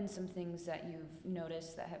 what have been some things that you've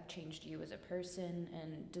noticed that have changed you as a person,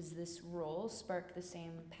 and does this role spark the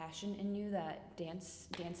same passion in you that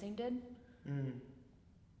dancing did?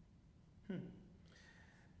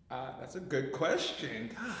 That's a good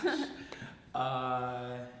question.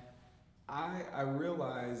 Gosh. I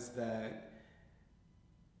realized that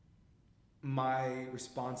my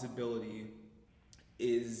responsibility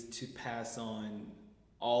is to pass on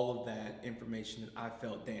all of that information that I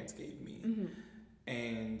felt dance gave me.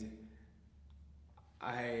 And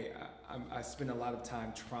I spend a lot of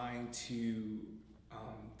time trying to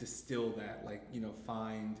distill that,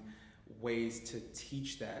 find ways to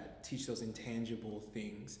teach those intangible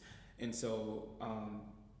things. And so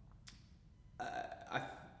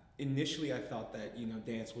initially I thought that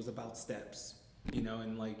dance was about steps,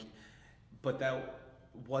 but that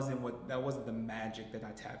wasn't the magic that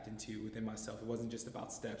I tapped into within myself. It wasn't just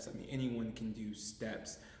about steps. I mean, anyone can do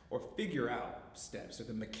steps or figure out steps, or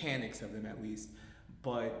the mechanics of them at least.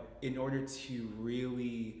 But in order to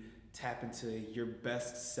really tap into your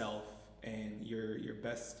best self and your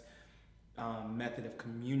best method of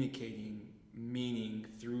communicating meaning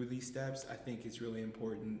through these steps, I think it's really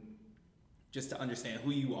important just to understand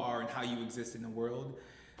who you are and how you exist in the world.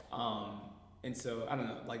 And so, I don't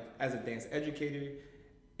know, as a dance educator,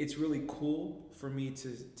 it's really cool for me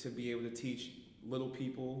to be able to teach little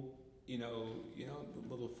people, the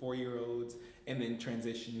little 4-year-olds, and then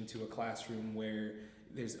transition into a classroom where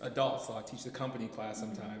there's adults. So I teach the company class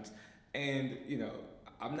sometimes. And,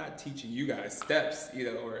 I'm not teaching you guys steps,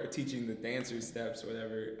 or teaching the dancers steps or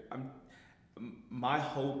whatever. My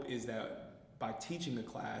hope is that by teaching the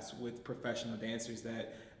class with professional dancers,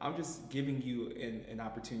 that I'm just giving you an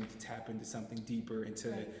opportunity to tap into something deeper and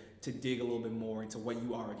to dig a little bit more into what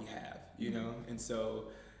you already have, And so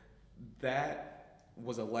that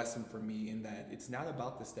was a lesson for me, in that it's not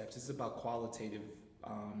about the steps, it's about qualitative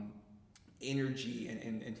energy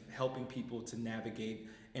and helping people to navigate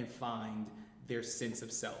and find their sense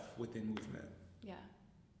of self within movement. Yeah.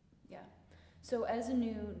 So as a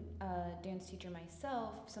new dance teacher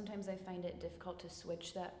myself, sometimes I find it difficult to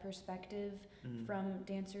switch that perspective from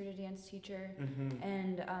dancer to dance teacher.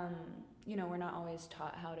 And, we're not always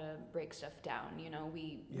taught how to break stuff down.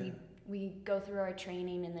 We go through our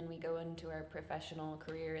training, and then we go into our professional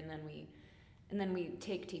career, and then we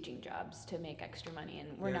take teaching jobs to make extra money.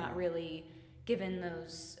 And we're not really given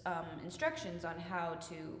those instructions on how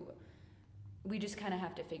to. We just kind of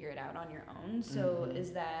have to figure it out on your own. So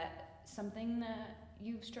is that something that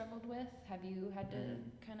you've struggled with? Have you had to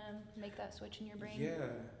kind of make that switch in your brain?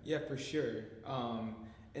 Yeah, for sure.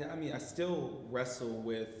 And I mean, I still wrestle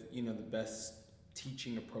with, the best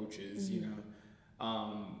teaching approaches,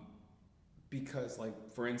 because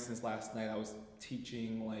for instance, last night I was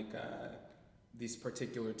teaching these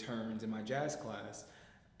particular turns in my jazz class,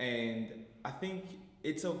 and I think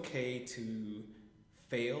it's okay to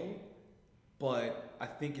fail, but I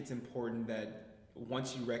think it's important that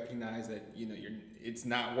once you recognize that it's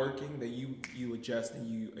not working, that you adjust and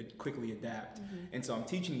you quickly adapt. And so I'm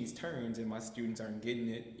teaching these turns, and my students aren't getting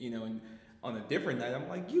it, and on a different night I'm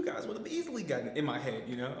like, you guys would have easily gotten it. In my head,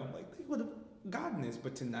 I'm like, they would have gotten this,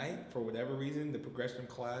 but tonight, for whatever reason, the progression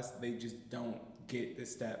class, they just don't get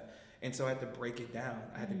this step. And so I had to break it down.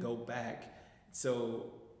 I had to go back.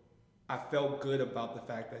 So I felt good about the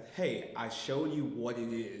fact that, hey, I showed you what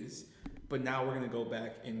it is, but now we're going to go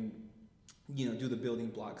back and do the building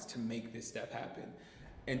blocks to make this step happen.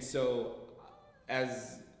 And so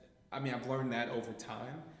I've learned that over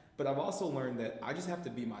time, but I've also learned that I just have to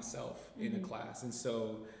be myself in a class. And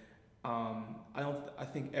so I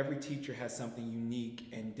think every teacher has something unique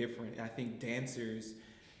and different. And I think dancers,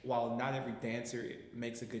 while not every dancer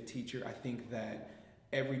makes a good teacher, I think that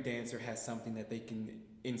every dancer has something that they can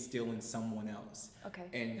instill in someone else. Okay.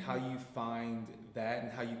 And how you find that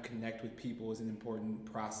and how you connect with people is an important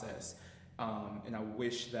process. And I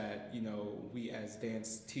wish that, we as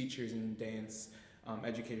dance teachers and dance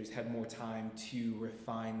educators had more time to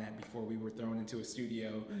refine that before we were thrown into a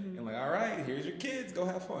studio and all right, here's your kids, go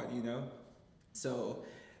have fun, So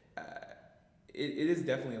it is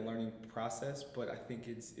definitely a learning process, but I think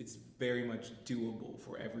it's very much doable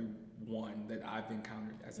for everyone that I've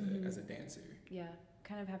encountered as a dancer. Yeah,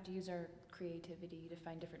 kind of have to use our creativity to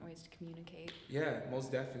find different ways to communicate. Yeah,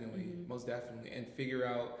 most definitely, and figure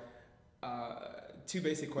out two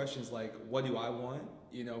basic questions like, what do I want,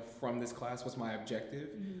 from this class? What's my objective?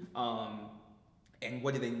 And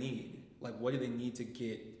what do they need? Like, what do they need to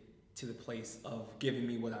get to the place of giving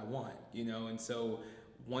me what I want? And so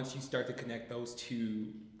once you start to connect those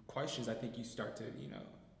two questions, I think you start to,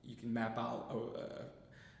 you can map out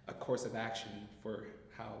a course of action for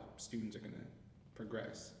how students are going to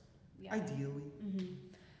progress. Yeah. Ideally.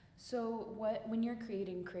 So when you're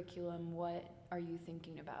creating curriculum, what are you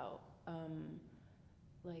thinking about?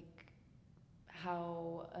 Like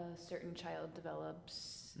how a certain child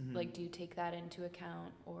develops, like, do you take that into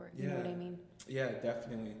account, or you know what I mean? Yeah,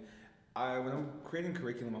 definitely. When I'm creating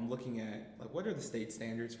curriculum, I'm looking at, like, what are the state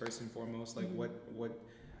standards first and foremost? Like, what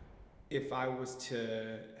if I was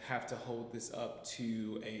to have to hold this up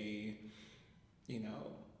to a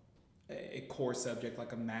core subject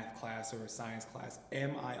like a math class or a science class,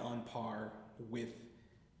 am I on par with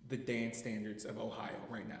the dance standards of Ohio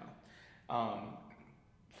right now,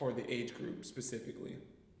 for the age group specifically?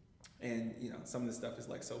 And some of the stuff is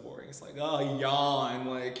like so boring. It's like, oh, yawn,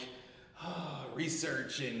 like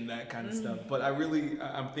research and that kind of stuff. But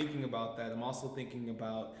I'm thinking about that. I'm also thinking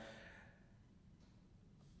about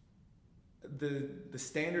the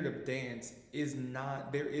standard of dance is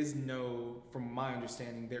not, there is no, from my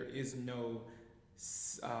understanding, there is no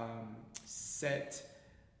set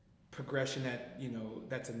progression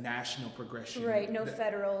that's a national progression. Right, no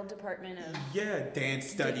federal department of... dance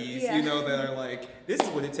studies, that are like, this is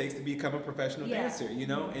what it takes to become a professional dancer,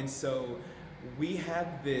 And so we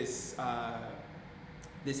have this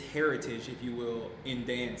heritage, if you will, in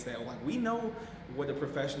dance that, like, we know what a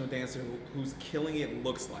professional dancer who's killing it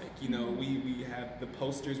looks like. We have the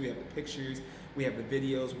posters, we have the pictures, we have the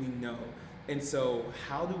videos, we know. And so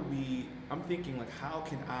I'm thinking, like, how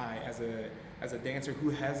can I, as a dancer who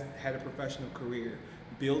has had a professional career,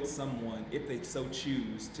 build someone, if they so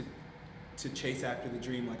choose, to chase after the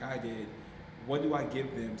dream like I did? What do I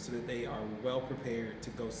give them so that they are well prepared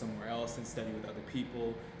to go somewhere else and study with other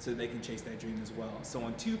people so that they can chase that dream as well? So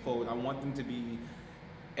on twofold, I want them to be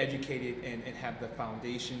educated and have the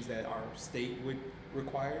foundations that our state would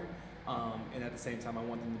require. And at the same time, I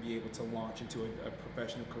want them to be able to launch into a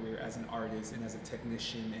professional career as an artist and as a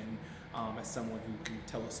technician and as someone who can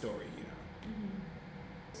tell a story,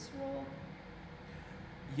 This role?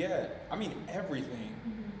 Yeah, I mean, everything.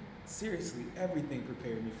 Seriously, everything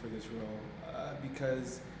prepared me for this role,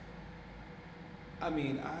 because I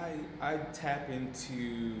mean, I tap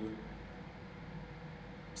into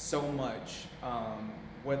so much,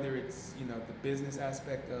 whether it's the business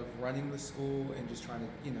aspect of running the school and just trying to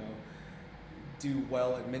do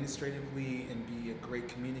well administratively and be a great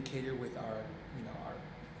communicator with our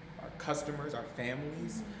customers, our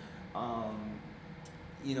families,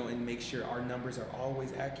 and make sure our numbers are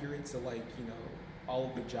always accurate. So, like, all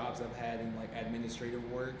of the jobs I've had in, like,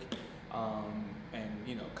 administrative work,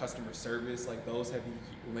 and customer service, like, those have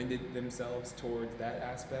lended themselves towards that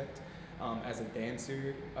aspect. As a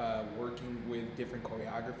dancer, working with different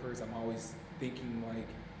choreographers, I'm always thinking, like,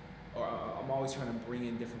 or I'm always trying to bring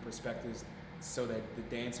in different perspectives so that the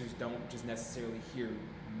dancers don't just necessarily hear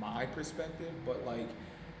my perspective, but, like,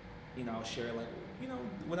 I'll share, like,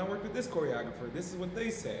 when I worked with this choreographer, this is what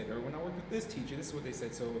they said, or when I worked with this teacher, this is what they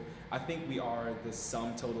said. So I think we are the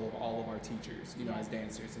sum total of all of our teachers, as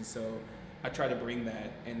dancers, and so I try to bring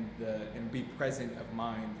that and be present of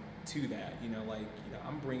mind to that.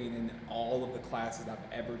 I'm bringing in all of the classes I've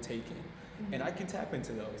ever taken, and I can tap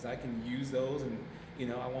into those. I can use those, and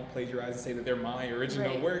I won't plagiarize and say that they're my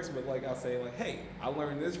original works, but, like, I'll say, like, hey, I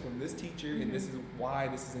learned this from this teacher, and this is why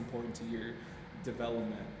this is important to your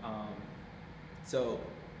development. So,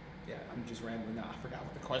 yeah, I'm just rambling now. I forgot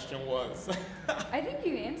what the question was. I think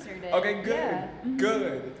you answered it. Okay, good. Yeah.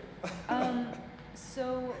 Good.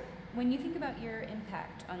 So, when you think about your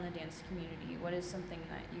impact on the dance community, what is something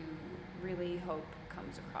that you really hope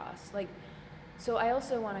comes across? Like, so I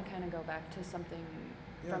also want to kind of go back to something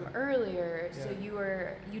from earlier. Yeah. So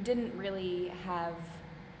you didn't really have,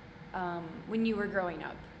 when you were growing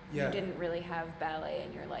up, you didn't really have ballet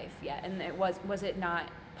in your life yet, and was it not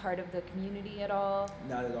part of the community at all?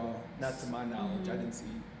 Not at all. Not to my knowledge. I didn't see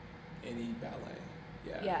any ballet.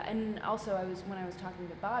 Yeah, and also when I was talking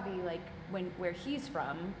to Bobby, like, where he's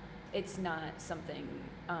from, it's not something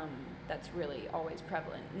that's really always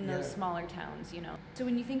prevalent in those smaller towns, So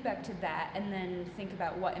when you think back to that, and then think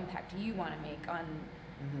about what impact you want to make on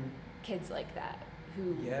kids like that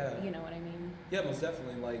who, Yeah. you know what I mean? Yeah, most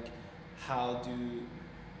definitely. Like, how do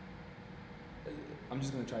I'm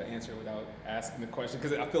just gonna try to answer it without asking the question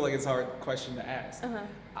because I feel like it's a hard question to ask. Uh-huh.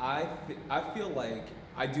 I feel like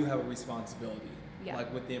I do have a responsibility, Yeah.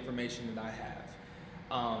 like with the information that I have.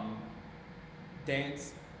 Um,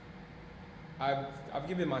 dance. I've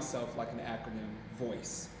given myself like an acronym,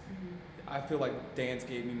 voice. Mm-hmm. I feel like dance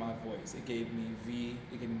gave me my voice. It gave me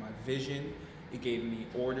it gave me my vision. It gave me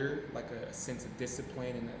order, like a sense of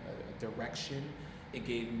discipline and a direction. It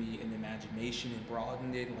gave me an imagination and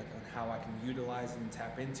broadened it, like on how I can utilize it and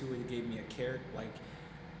tap into it. It gave me a character, like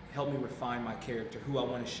helped me refine my character, who I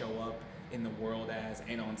want to show up in the world as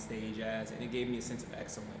and on stage as, and it gave me a sense of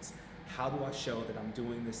excellence. How do I show that I'm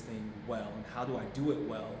doing this thing well, and how do I do it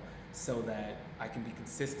well so that I can be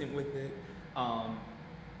consistent with it?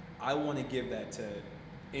 I want to give that to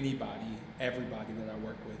anybody, everybody that I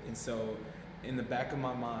work with, and so in the back of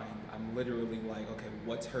my mind, I'm literally like, okay,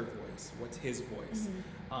 what's her voice? What's his voice?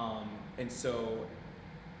 Mm-hmm. And so,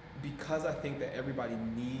 because I think that everybody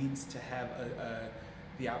needs to have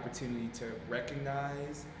the opportunity to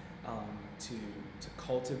recognize, to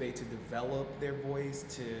cultivate, to develop their voice,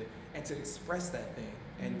 and to express that thing,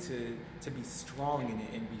 and to be strong in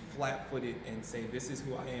it, and be flat-footed, and say, this is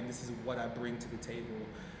who I am, this is what I bring to the table.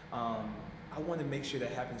 I want to make sure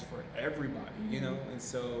that happens for everybody, you know, and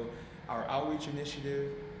so. Our outreach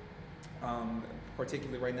initiative,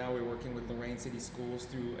 particularly right now, we're working with Lorain City Schools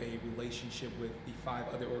through a relationship with the 5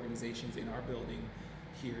 other organizations in our building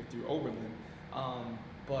here through Oberlin.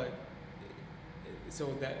 But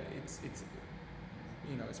so that it's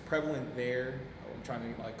you know, it's prevalent there. I'm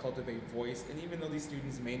trying to like cultivate voice, and even though these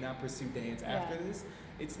students may not pursue dance after this,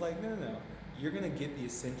 it's like no. You're gonna get the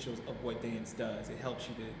essentials of what dance does. It helps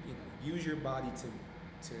you to use your body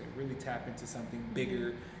to really tap into something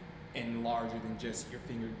bigger and larger than just your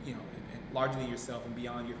finger, and larger than yourself and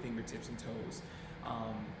beyond your fingertips and toes.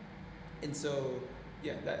 And so,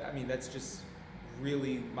 yeah, that's just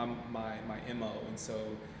really my MO. And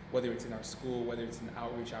so whether it's in our school, whether it's in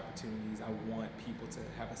outreach opportunities, I want people to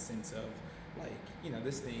have a sense of like,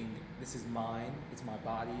 this is mine, it's my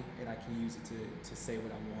body, and I can use it to say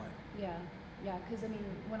what I want. Yeah. Yeah, because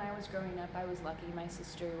when I was growing up, I was lucky. My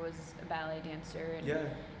sister was a ballet dancer, and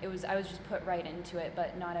I was just put right into it.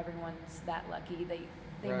 But not everyone's that lucky. They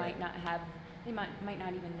might not have. They might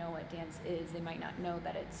not even know what dance is. They might not know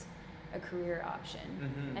that it's a career option.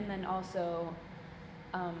 Mm-hmm. And then also,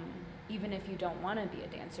 even if you don't want to be a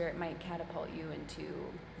dancer, it might catapult you into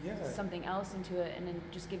something else, into it, and then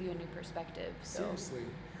just give you a new perspective. So. Seriously,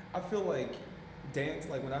 I feel like dance.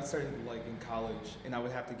 Like when I started like in college, and I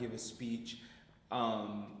would have to give a speech.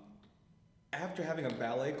 After having a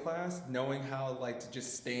ballet class, knowing how like to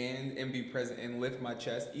just stand and be present and lift my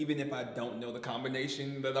chest, even if I don't know the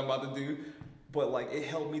combination that I'm about to do, but like it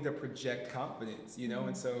helped me to project confidence,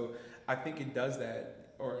 and so I think it does that,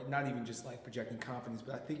 or not even just like projecting confidence,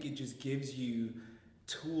 but I think it just gives you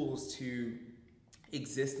tools to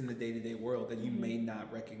exist in the day-to-day world that you may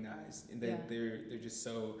not recognize, and they're just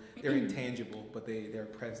so they're intangible, but they're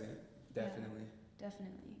present, definitely. Yeah,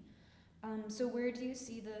 definitely. So where do you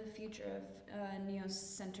see the future of NEOS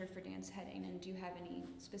Center for Dance heading, and do you have any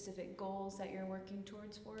specific goals that you're working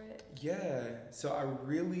towards for it? Yeah, so I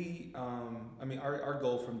really, our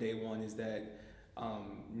goal from day one is that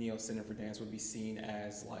NEOS Center for Dance would be seen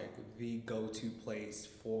as like the go-to place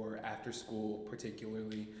for after school,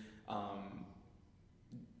 particularly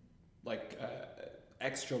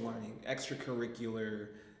extra learning, extracurricular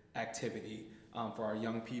activity for our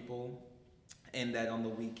young people. And that on the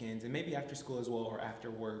weekends, and maybe after school as well, or after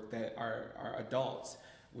work, that our adults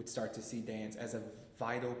would start to see dance as a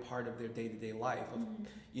vital part of their day-to-day life of,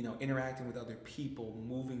 interacting with other people,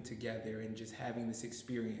 moving together, and just having this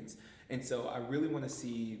experience. And so I really want to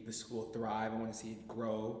see the school thrive. I want to see it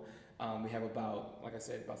grow. We have about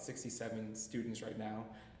 67 students right now.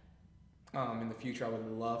 In the future, I would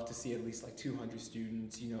love to see at least like 200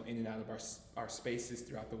 students, in and out of our spaces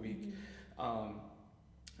throughout the week.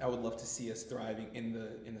 I would love to see us thriving in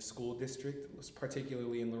the school district,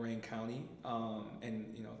 particularly in Lorain County,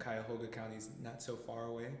 and Cuyahoga County is not so far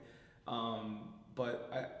away.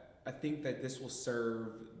 But I think that this will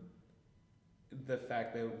serve the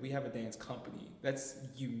fact that we have a dance company that's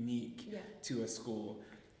unique to a school,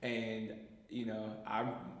 and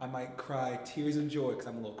I might cry tears of joy because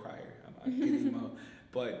I'm a little crier. I'm getting emo.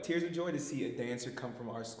 But tears of joy to see a dancer come from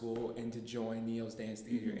our school and to join NEOS Dance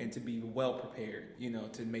Theater and to be well prepared,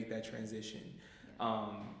 to make that transition.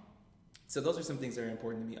 So those are some things that are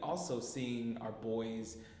important to me. Also seeing our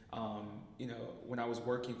boys, when I was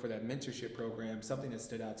working for that mentorship program, something that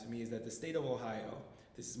stood out to me is that the state of Ohio,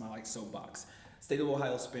 this is my like soapbox, State of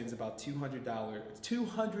Ohio spends about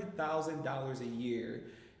 $200,000 a year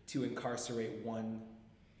to incarcerate one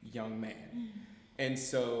young man. And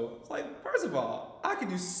so, like, first of all, I could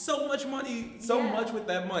do so much much with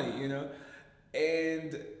that money, you know?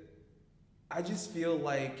 And I just feel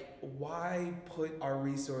like, why put our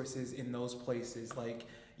resources in those places? Like,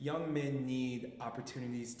 young men need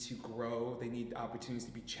opportunities to grow. They need opportunities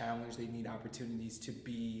to be challenged. They need opportunities to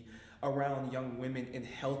be around young women in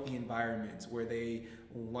healthy environments where they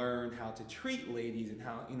learn how to treat ladies and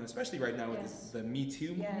how, you know, especially right now with the Me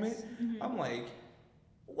Too movement. I'm like,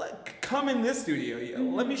 come in this studio.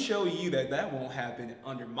 Let me show you that won't happen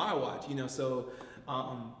under my watch, you know? So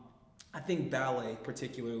I think ballet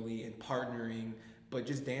particularly, and partnering, but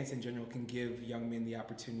just dance in general, can give young men the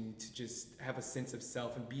opportunity to just have a sense of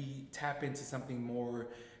self and tap into something more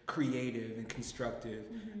creative and constructive.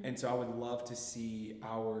 And so I would love to see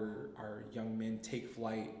our Young Men Take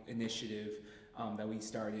Flight initiative that we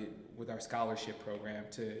started with our scholarship program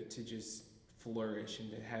to just flourish and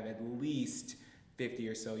to have at least 50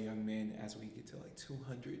 or so young men as we get to like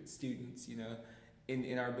 200 students, you know,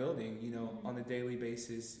 in our building, you know, on a daily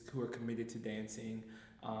basis, who are committed to dancing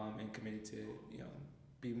and committed to, you know,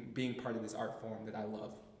 being part of this art form that I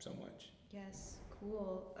love so much. Yes,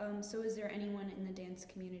 cool. So is there anyone in the dance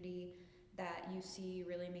community that you see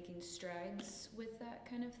really making strides with that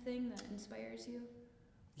kind of thing that inspires you?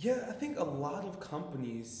 Yeah, I think a lot of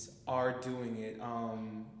companies are doing it.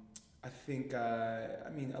 I think,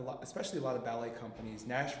 especially a lot of ballet companies.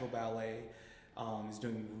 Nashville Ballet is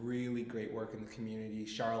doing really great work in the community.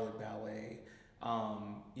 Charlotte Ballet,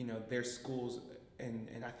 you know, their schools,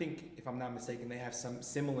 and I think, if I'm not mistaken, they have some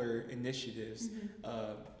similar initiatives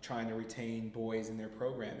trying to retain boys in their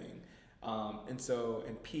programming. And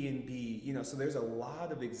P&B, you know, so there's a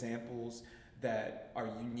lot of examples that are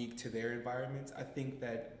unique to their environments. I think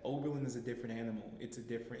that Oberlin is a different animal. It's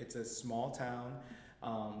a small town.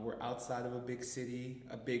 We're outside of a big city,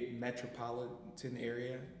 a big metropolitan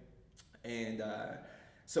area. And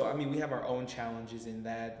so, I mean, we have our own challenges in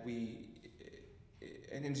that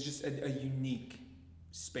and it's just a unique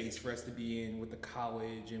space for us to be in with the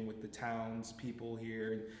college and with the town's people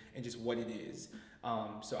here and just what it is.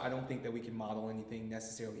 So I don't think that we can model anything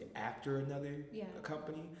necessarily after another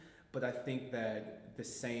company, but I think that the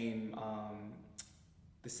same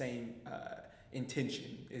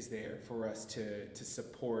intention is there for us to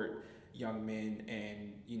support young men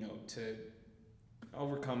and, you know, to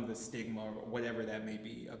overcome the stigma or whatever that may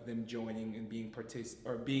be of them joining and being part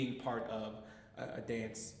of a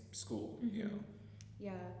dance school, you know.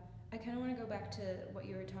 Yeah, I kind of want to go back to what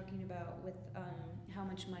you were talking about with how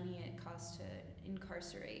much money it costs to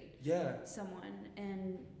incarcerate someone,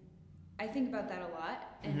 and I think about that a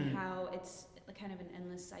lot, and how it's kind of an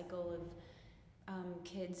endless cycle of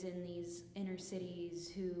kids in these inner cities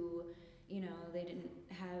who, you know, they didn't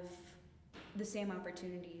have the same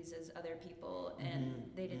opportunities as other people, and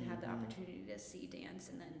they didn't have the opportunity to see dance,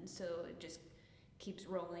 and then so it just keeps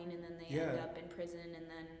rolling, and then they end up in prison, and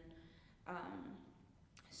then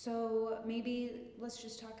so maybe let's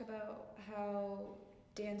just talk about how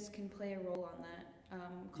dance can play a role on that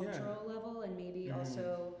cultural level, and maybe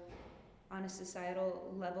also on a societal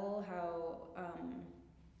level, how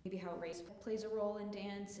maybe how race plays a role in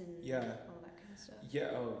dance and all that kind of stuff.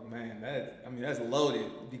 Yeah, oh man, that's loaded,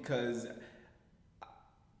 because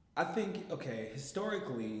I think,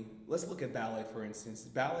 historically, let's look at ballet, for instance.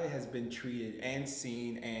 Ballet has been treated and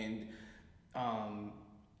seen and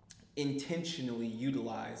intentionally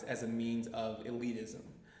utilized as a means of elitism.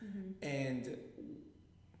 And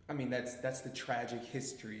I mean, that's the tragic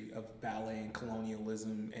history of ballet and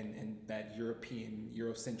colonialism and that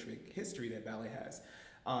Eurocentric history that ballet has.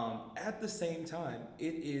 At the same time,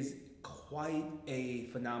 it is quite a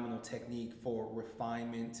phenomenal technique for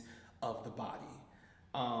refinement of the body.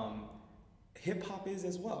 Hip hop is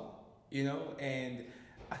as well, you know, and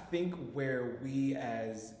I think where we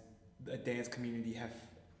as a dance community have,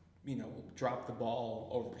 you know, dropped the ball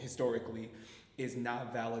over historically is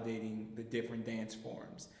not validating the different dance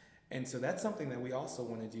forms. And so that's something that we also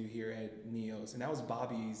want to do here at NEOS. And that was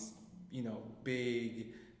Bobby's, you know,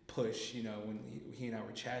 big push, you know, when he and I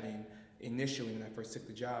were chatting initially when I first took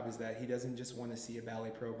the job, is that he doesn't just want to see a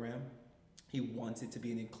ballet program. He wants it to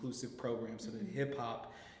be an inclusive program so that hip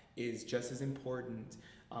hop is just as important.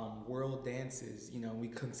 World dances, you know, we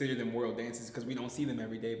consider them world dances because we don't see them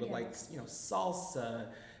every day, but like, you know, salsa,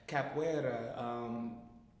 capoeira,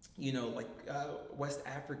 you know, like West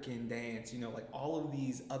African dance, you know, like all of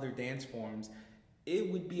these other dance forms,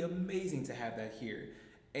 it would be amazing to have that here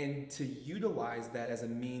and to utilize that as a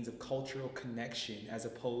means of cultural connection as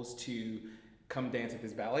opposed to come dance at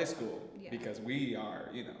this ballet school because we are,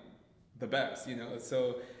 the best,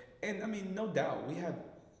 So, and I mean, no doubt, we have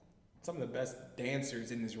some of the best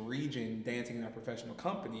dancers in this region dancing in our professional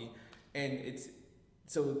company, and it's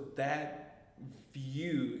so that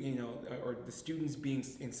view, or the students being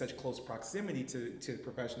in such close proximity to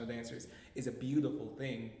professional dancers is a beautiful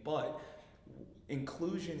thing, but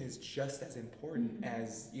inclusion is just as important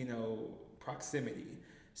as, proximity.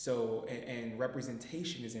 So, and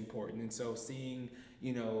representation is important. And so seeing,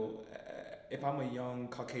 if I'm a young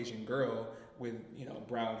Caucasian girl with,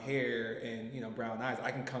 brown hair and, brown eyes, I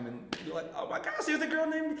can come and be like, oh my gosh, there's a girl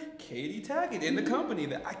named Katie Taggett in the company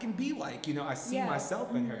that I can be like, I see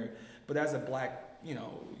myself in her. But as a black,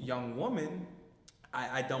 young woman,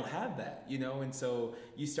 I don't have that, and so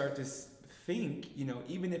you start to think,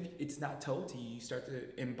 even if it's not told to you, you start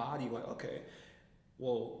to embody like, okay,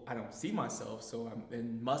 well, I don't see myself, so it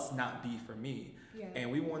must not be for me. Yeah.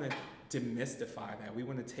 And we want to demystify that. We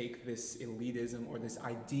want to take this elitism or this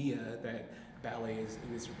idea that ballet is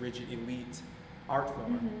this rigid elite art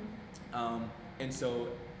form. And so,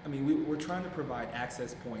 I mean, we're trying to provide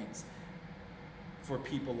access points for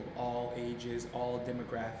people of all ages, all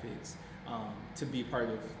demographics, to be part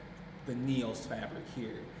of the NEOS fabric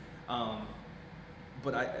here.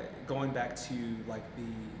 But going back to like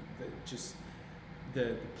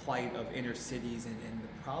the plight of inner cities and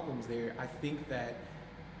the problems there, I think that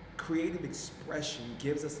creative expression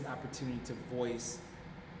gives us an opportunity to voice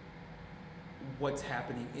what's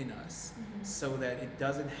happening in us, so that it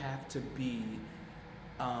doesn't have to be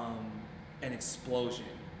an explosion.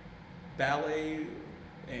 Ballet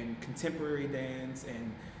and contemporary dance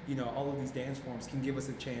and all of these dance forms can give us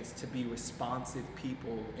a chance to be responsive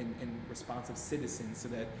people and responsive citizens, so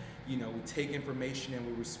that we take information and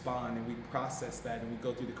we respond and we process that and we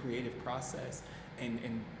go through the creative process,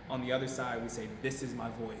 and on the other side we say, this is my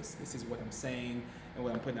voice, this is what I'm saying and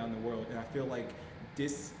what I'm putting out in the world. And I feel like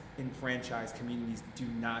disenfranchised communities do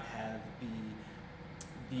not have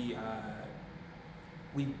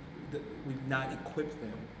we've not equipped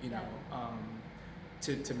them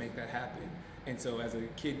to make that happen. And so as a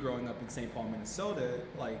kid growing up in St. Paul, Minnesota,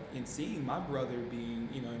 like in seeing my brother being,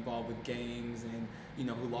 involved with gangs and,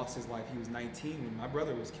 who lost his life, he was 19 when my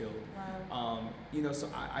brother was killed. Wow. So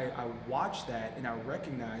I watched that and I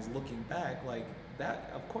recognized looking back, like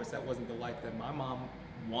that, of course that wasn't the life that my mom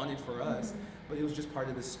wanted for us, but it was just part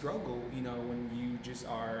of the struggle, when you just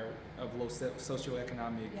are of low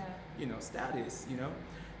socioeconomic, status,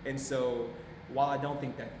 And so while I don't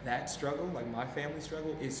think that struggle, like my family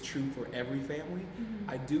struggle, is true for every family,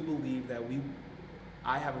 I do believe that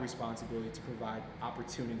I have a responsibility to provide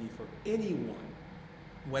opportunity for anyone,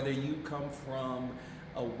 whether you come from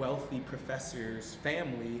a wealthy professor's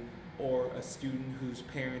family or a student whose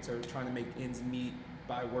parents are trying to make ends meet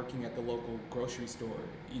by working at the local grocery store,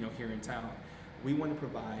 here in town. We want to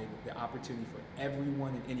provide the opportunity for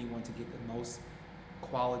everyone and anyone to get the most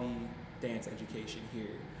quality dance education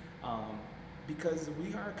here. Because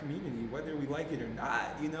we are a community, whether we like it or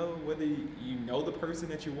not, whether you know the person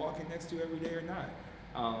that you're walking next to every day or not.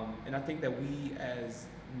 And I think that we as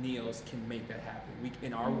NEOS can make that happen.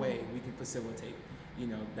 In our way, we can facilitate,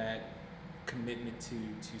 that commitment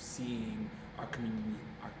to seeing our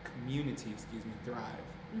community, thrive.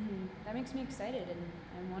 That makes me excited, and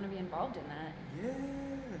I want to be involved in that.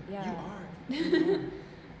 Yeah. You are.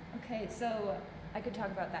 Okay, so I could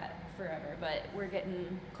talk about that forever, but we're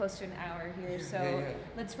getting close to an hour here, so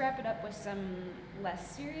let's wrap it up with some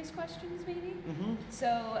less serious questions, maybe.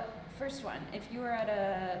 So, first one, if you were at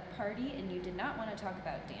a party and you did not want to talk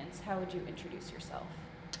about dance, how would you introduce yourself?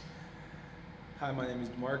 Hi, my name is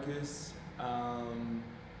DeMarcus.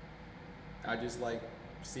 I just like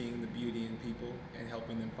seeing the beauty in people and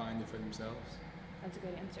helping them find it for themselves. That's a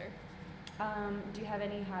good answer. Do you have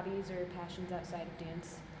any hobbies or passions outside of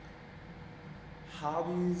dance?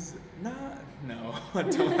 Hobbies? No, I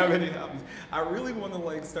don't have any hobbies. I really want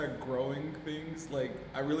to start growing things.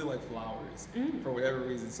 I really like flowers for whatever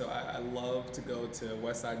reason. So I love to go to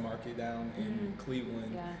West Side Market down in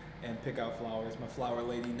Cleveland and pick out flowers. My flower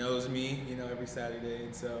lady knows me, every Saturday.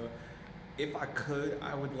 And so if I could,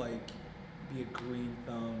 I would be a green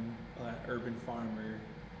thumb, urban farmer,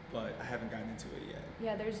 but I haven't gotten into it yet.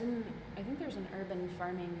 Yeah, I think there's an urban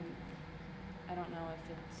farming, I don't know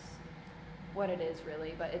if it's what it is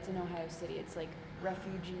really, but it's in Ohio City. It's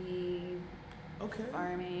refugee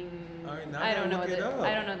farming. All right, now I don't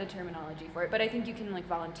know the terminology for it, but I think you can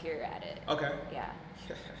volunteer at it. Okay. Yeah.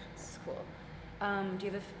 Yes. That's cool.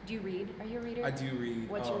 Do you read? Are you a reader? I do read.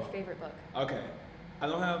 What's your favorite book? Okay. I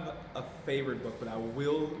don't have a favorite book, but I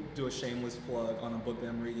will do a shameless plug on a book that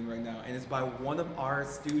I'm reading right now, and it's by one of our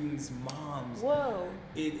students' moms. Whoa.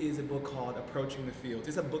 It is a book called Approaching the Fields.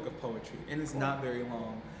 It's a book of poetry, and it's not very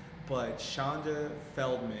long, but Shonda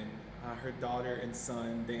Feldman, her daughter and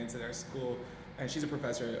son dance at our school, and she's a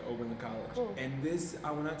professor at Oberlin College. Cool. And this, I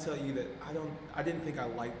want to tell you that I didn't think I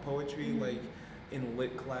liked poetry, like in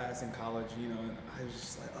lit class in college, you know, and I was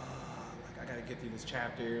just like, I gotta get through this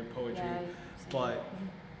chapter of poetry. Yeah, but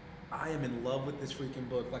I am in love with this freaking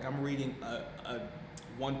book. Like, I'm reading a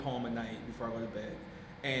one poem a night before I go to bed.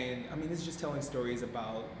 And I mean, it's just telling stories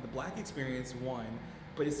about the Black experience, one,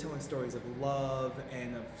 but it's telling stories of love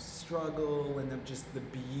and of struggle and of just the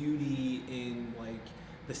beauty in like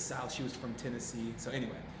the South. She was from Tennessee. So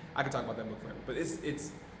anyway, I could talk about that book forever, but it's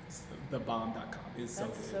thebomb.com. It's so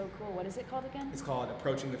good. That's so cool. What is it called again? It's called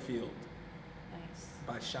Approaching the Field. Nice.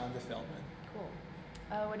 By Shonda Feldman. Cool.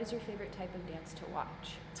 What is your favorite type of dance to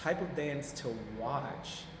watch? Type of dance to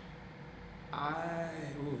watch. I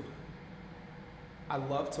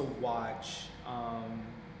love to watch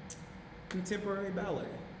contemporary ballet.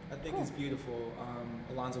 I think it's beautiful.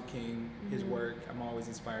 Alonzo King, his work, I'm always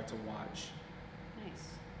inspired to watch.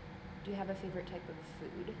 Nice. Do you have a favorite type of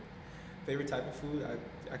food? Favorite type of food?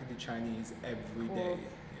 I could do Chinese every day.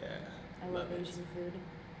 Yeah. I love Asian food.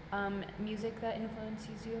 Music that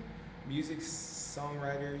influences you? Music,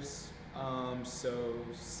 songwriters, so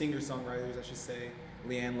singer-songwriters, I should say.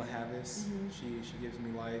 Leanne LaHavis, she gives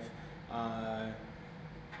me life.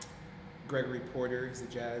 Gregory Porter, he's a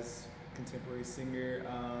jazz contemporary singer.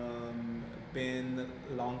 Ben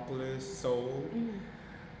L'Oncle Soul.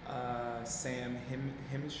 Sam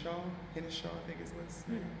Hinshaw, I think is his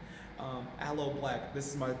name. Aloe Black, this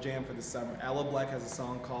is my jam for the summer. Aloe Black has a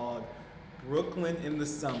song called Brooklyn in the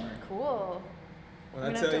Summer. Cool. When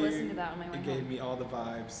I'm I gonna tell have to you, listen to that on my way it home. gave me all the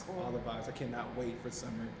vibes, Cool. all the vibes. I cannot wait for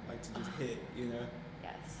summer, like to just hit, you know?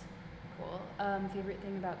 Yes. Cool. Favorite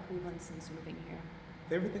thing about Cleveland since moving here?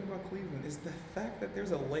 Favorite thing about Cleveland is the fact that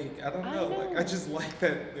there's a lake. I don't know. Like, I just like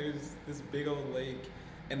that there's this big old lake,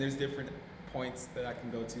 and there's different points that I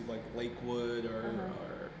can go to, like Lakewood or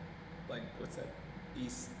like, what's that,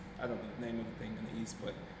 East, I don't know the name of the thing in the East,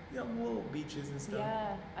 but you know, little beaches and stuff.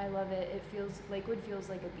 Yeah, I love it. Lakewood feels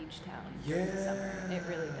like a beach town during the summer. It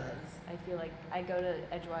really does. I feel like I go to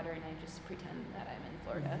Edgewater and I just pretend that I'm in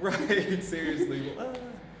Florida. Right, seriously. Love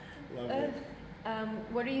it.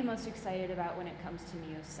 What are you most excited about when it comes to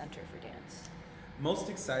NEO's Center for Dance? Most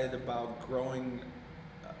excited about growing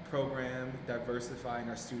a program, diversifying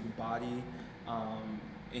our student body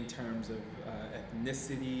in terms of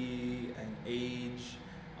ethnicity and age,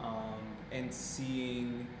 and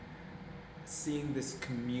seeing this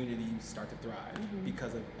community start to thrive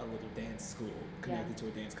because of a little dance school connected to a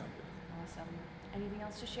dance company. Awesome. Anything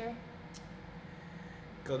else to share?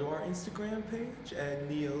 Go to our Instagram page at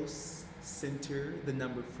Neos Center, the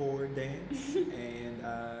number 4 dance. And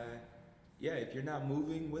yeah, if you're not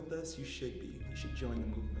moving with us, you should be. You should join the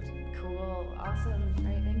movement. Cool. Awesome. All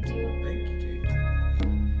right. Thank you. Thank you, Kate.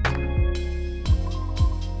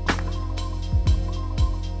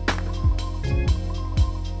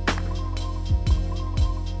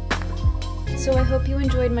 So I hope you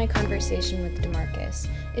enjoyed my conversation with DeMarcus.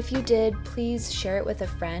 If you did, please share it with a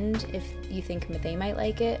friend if you think they might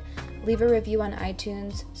like it. Leave a review on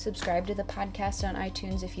iTunes, subscribe to the podcast on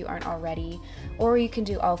iTunes if you aren't already, or you can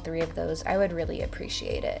do all 3 of those. I would really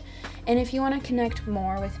appreciate it. And if you want to connect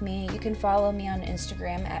more with me, you can follow me on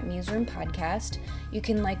Instagram at Museroom Podcast. You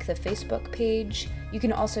can like the Facebook page. You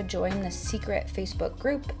can also join the secret Facebook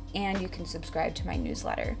group, and you can subscribe to my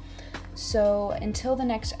newsletter. So until the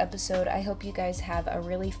next episode, I hope you guys have a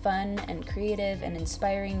really fun and creative and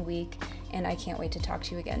inspiring week, and I can't wait to talk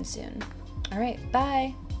to you again soon. All right,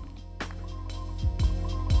 bye.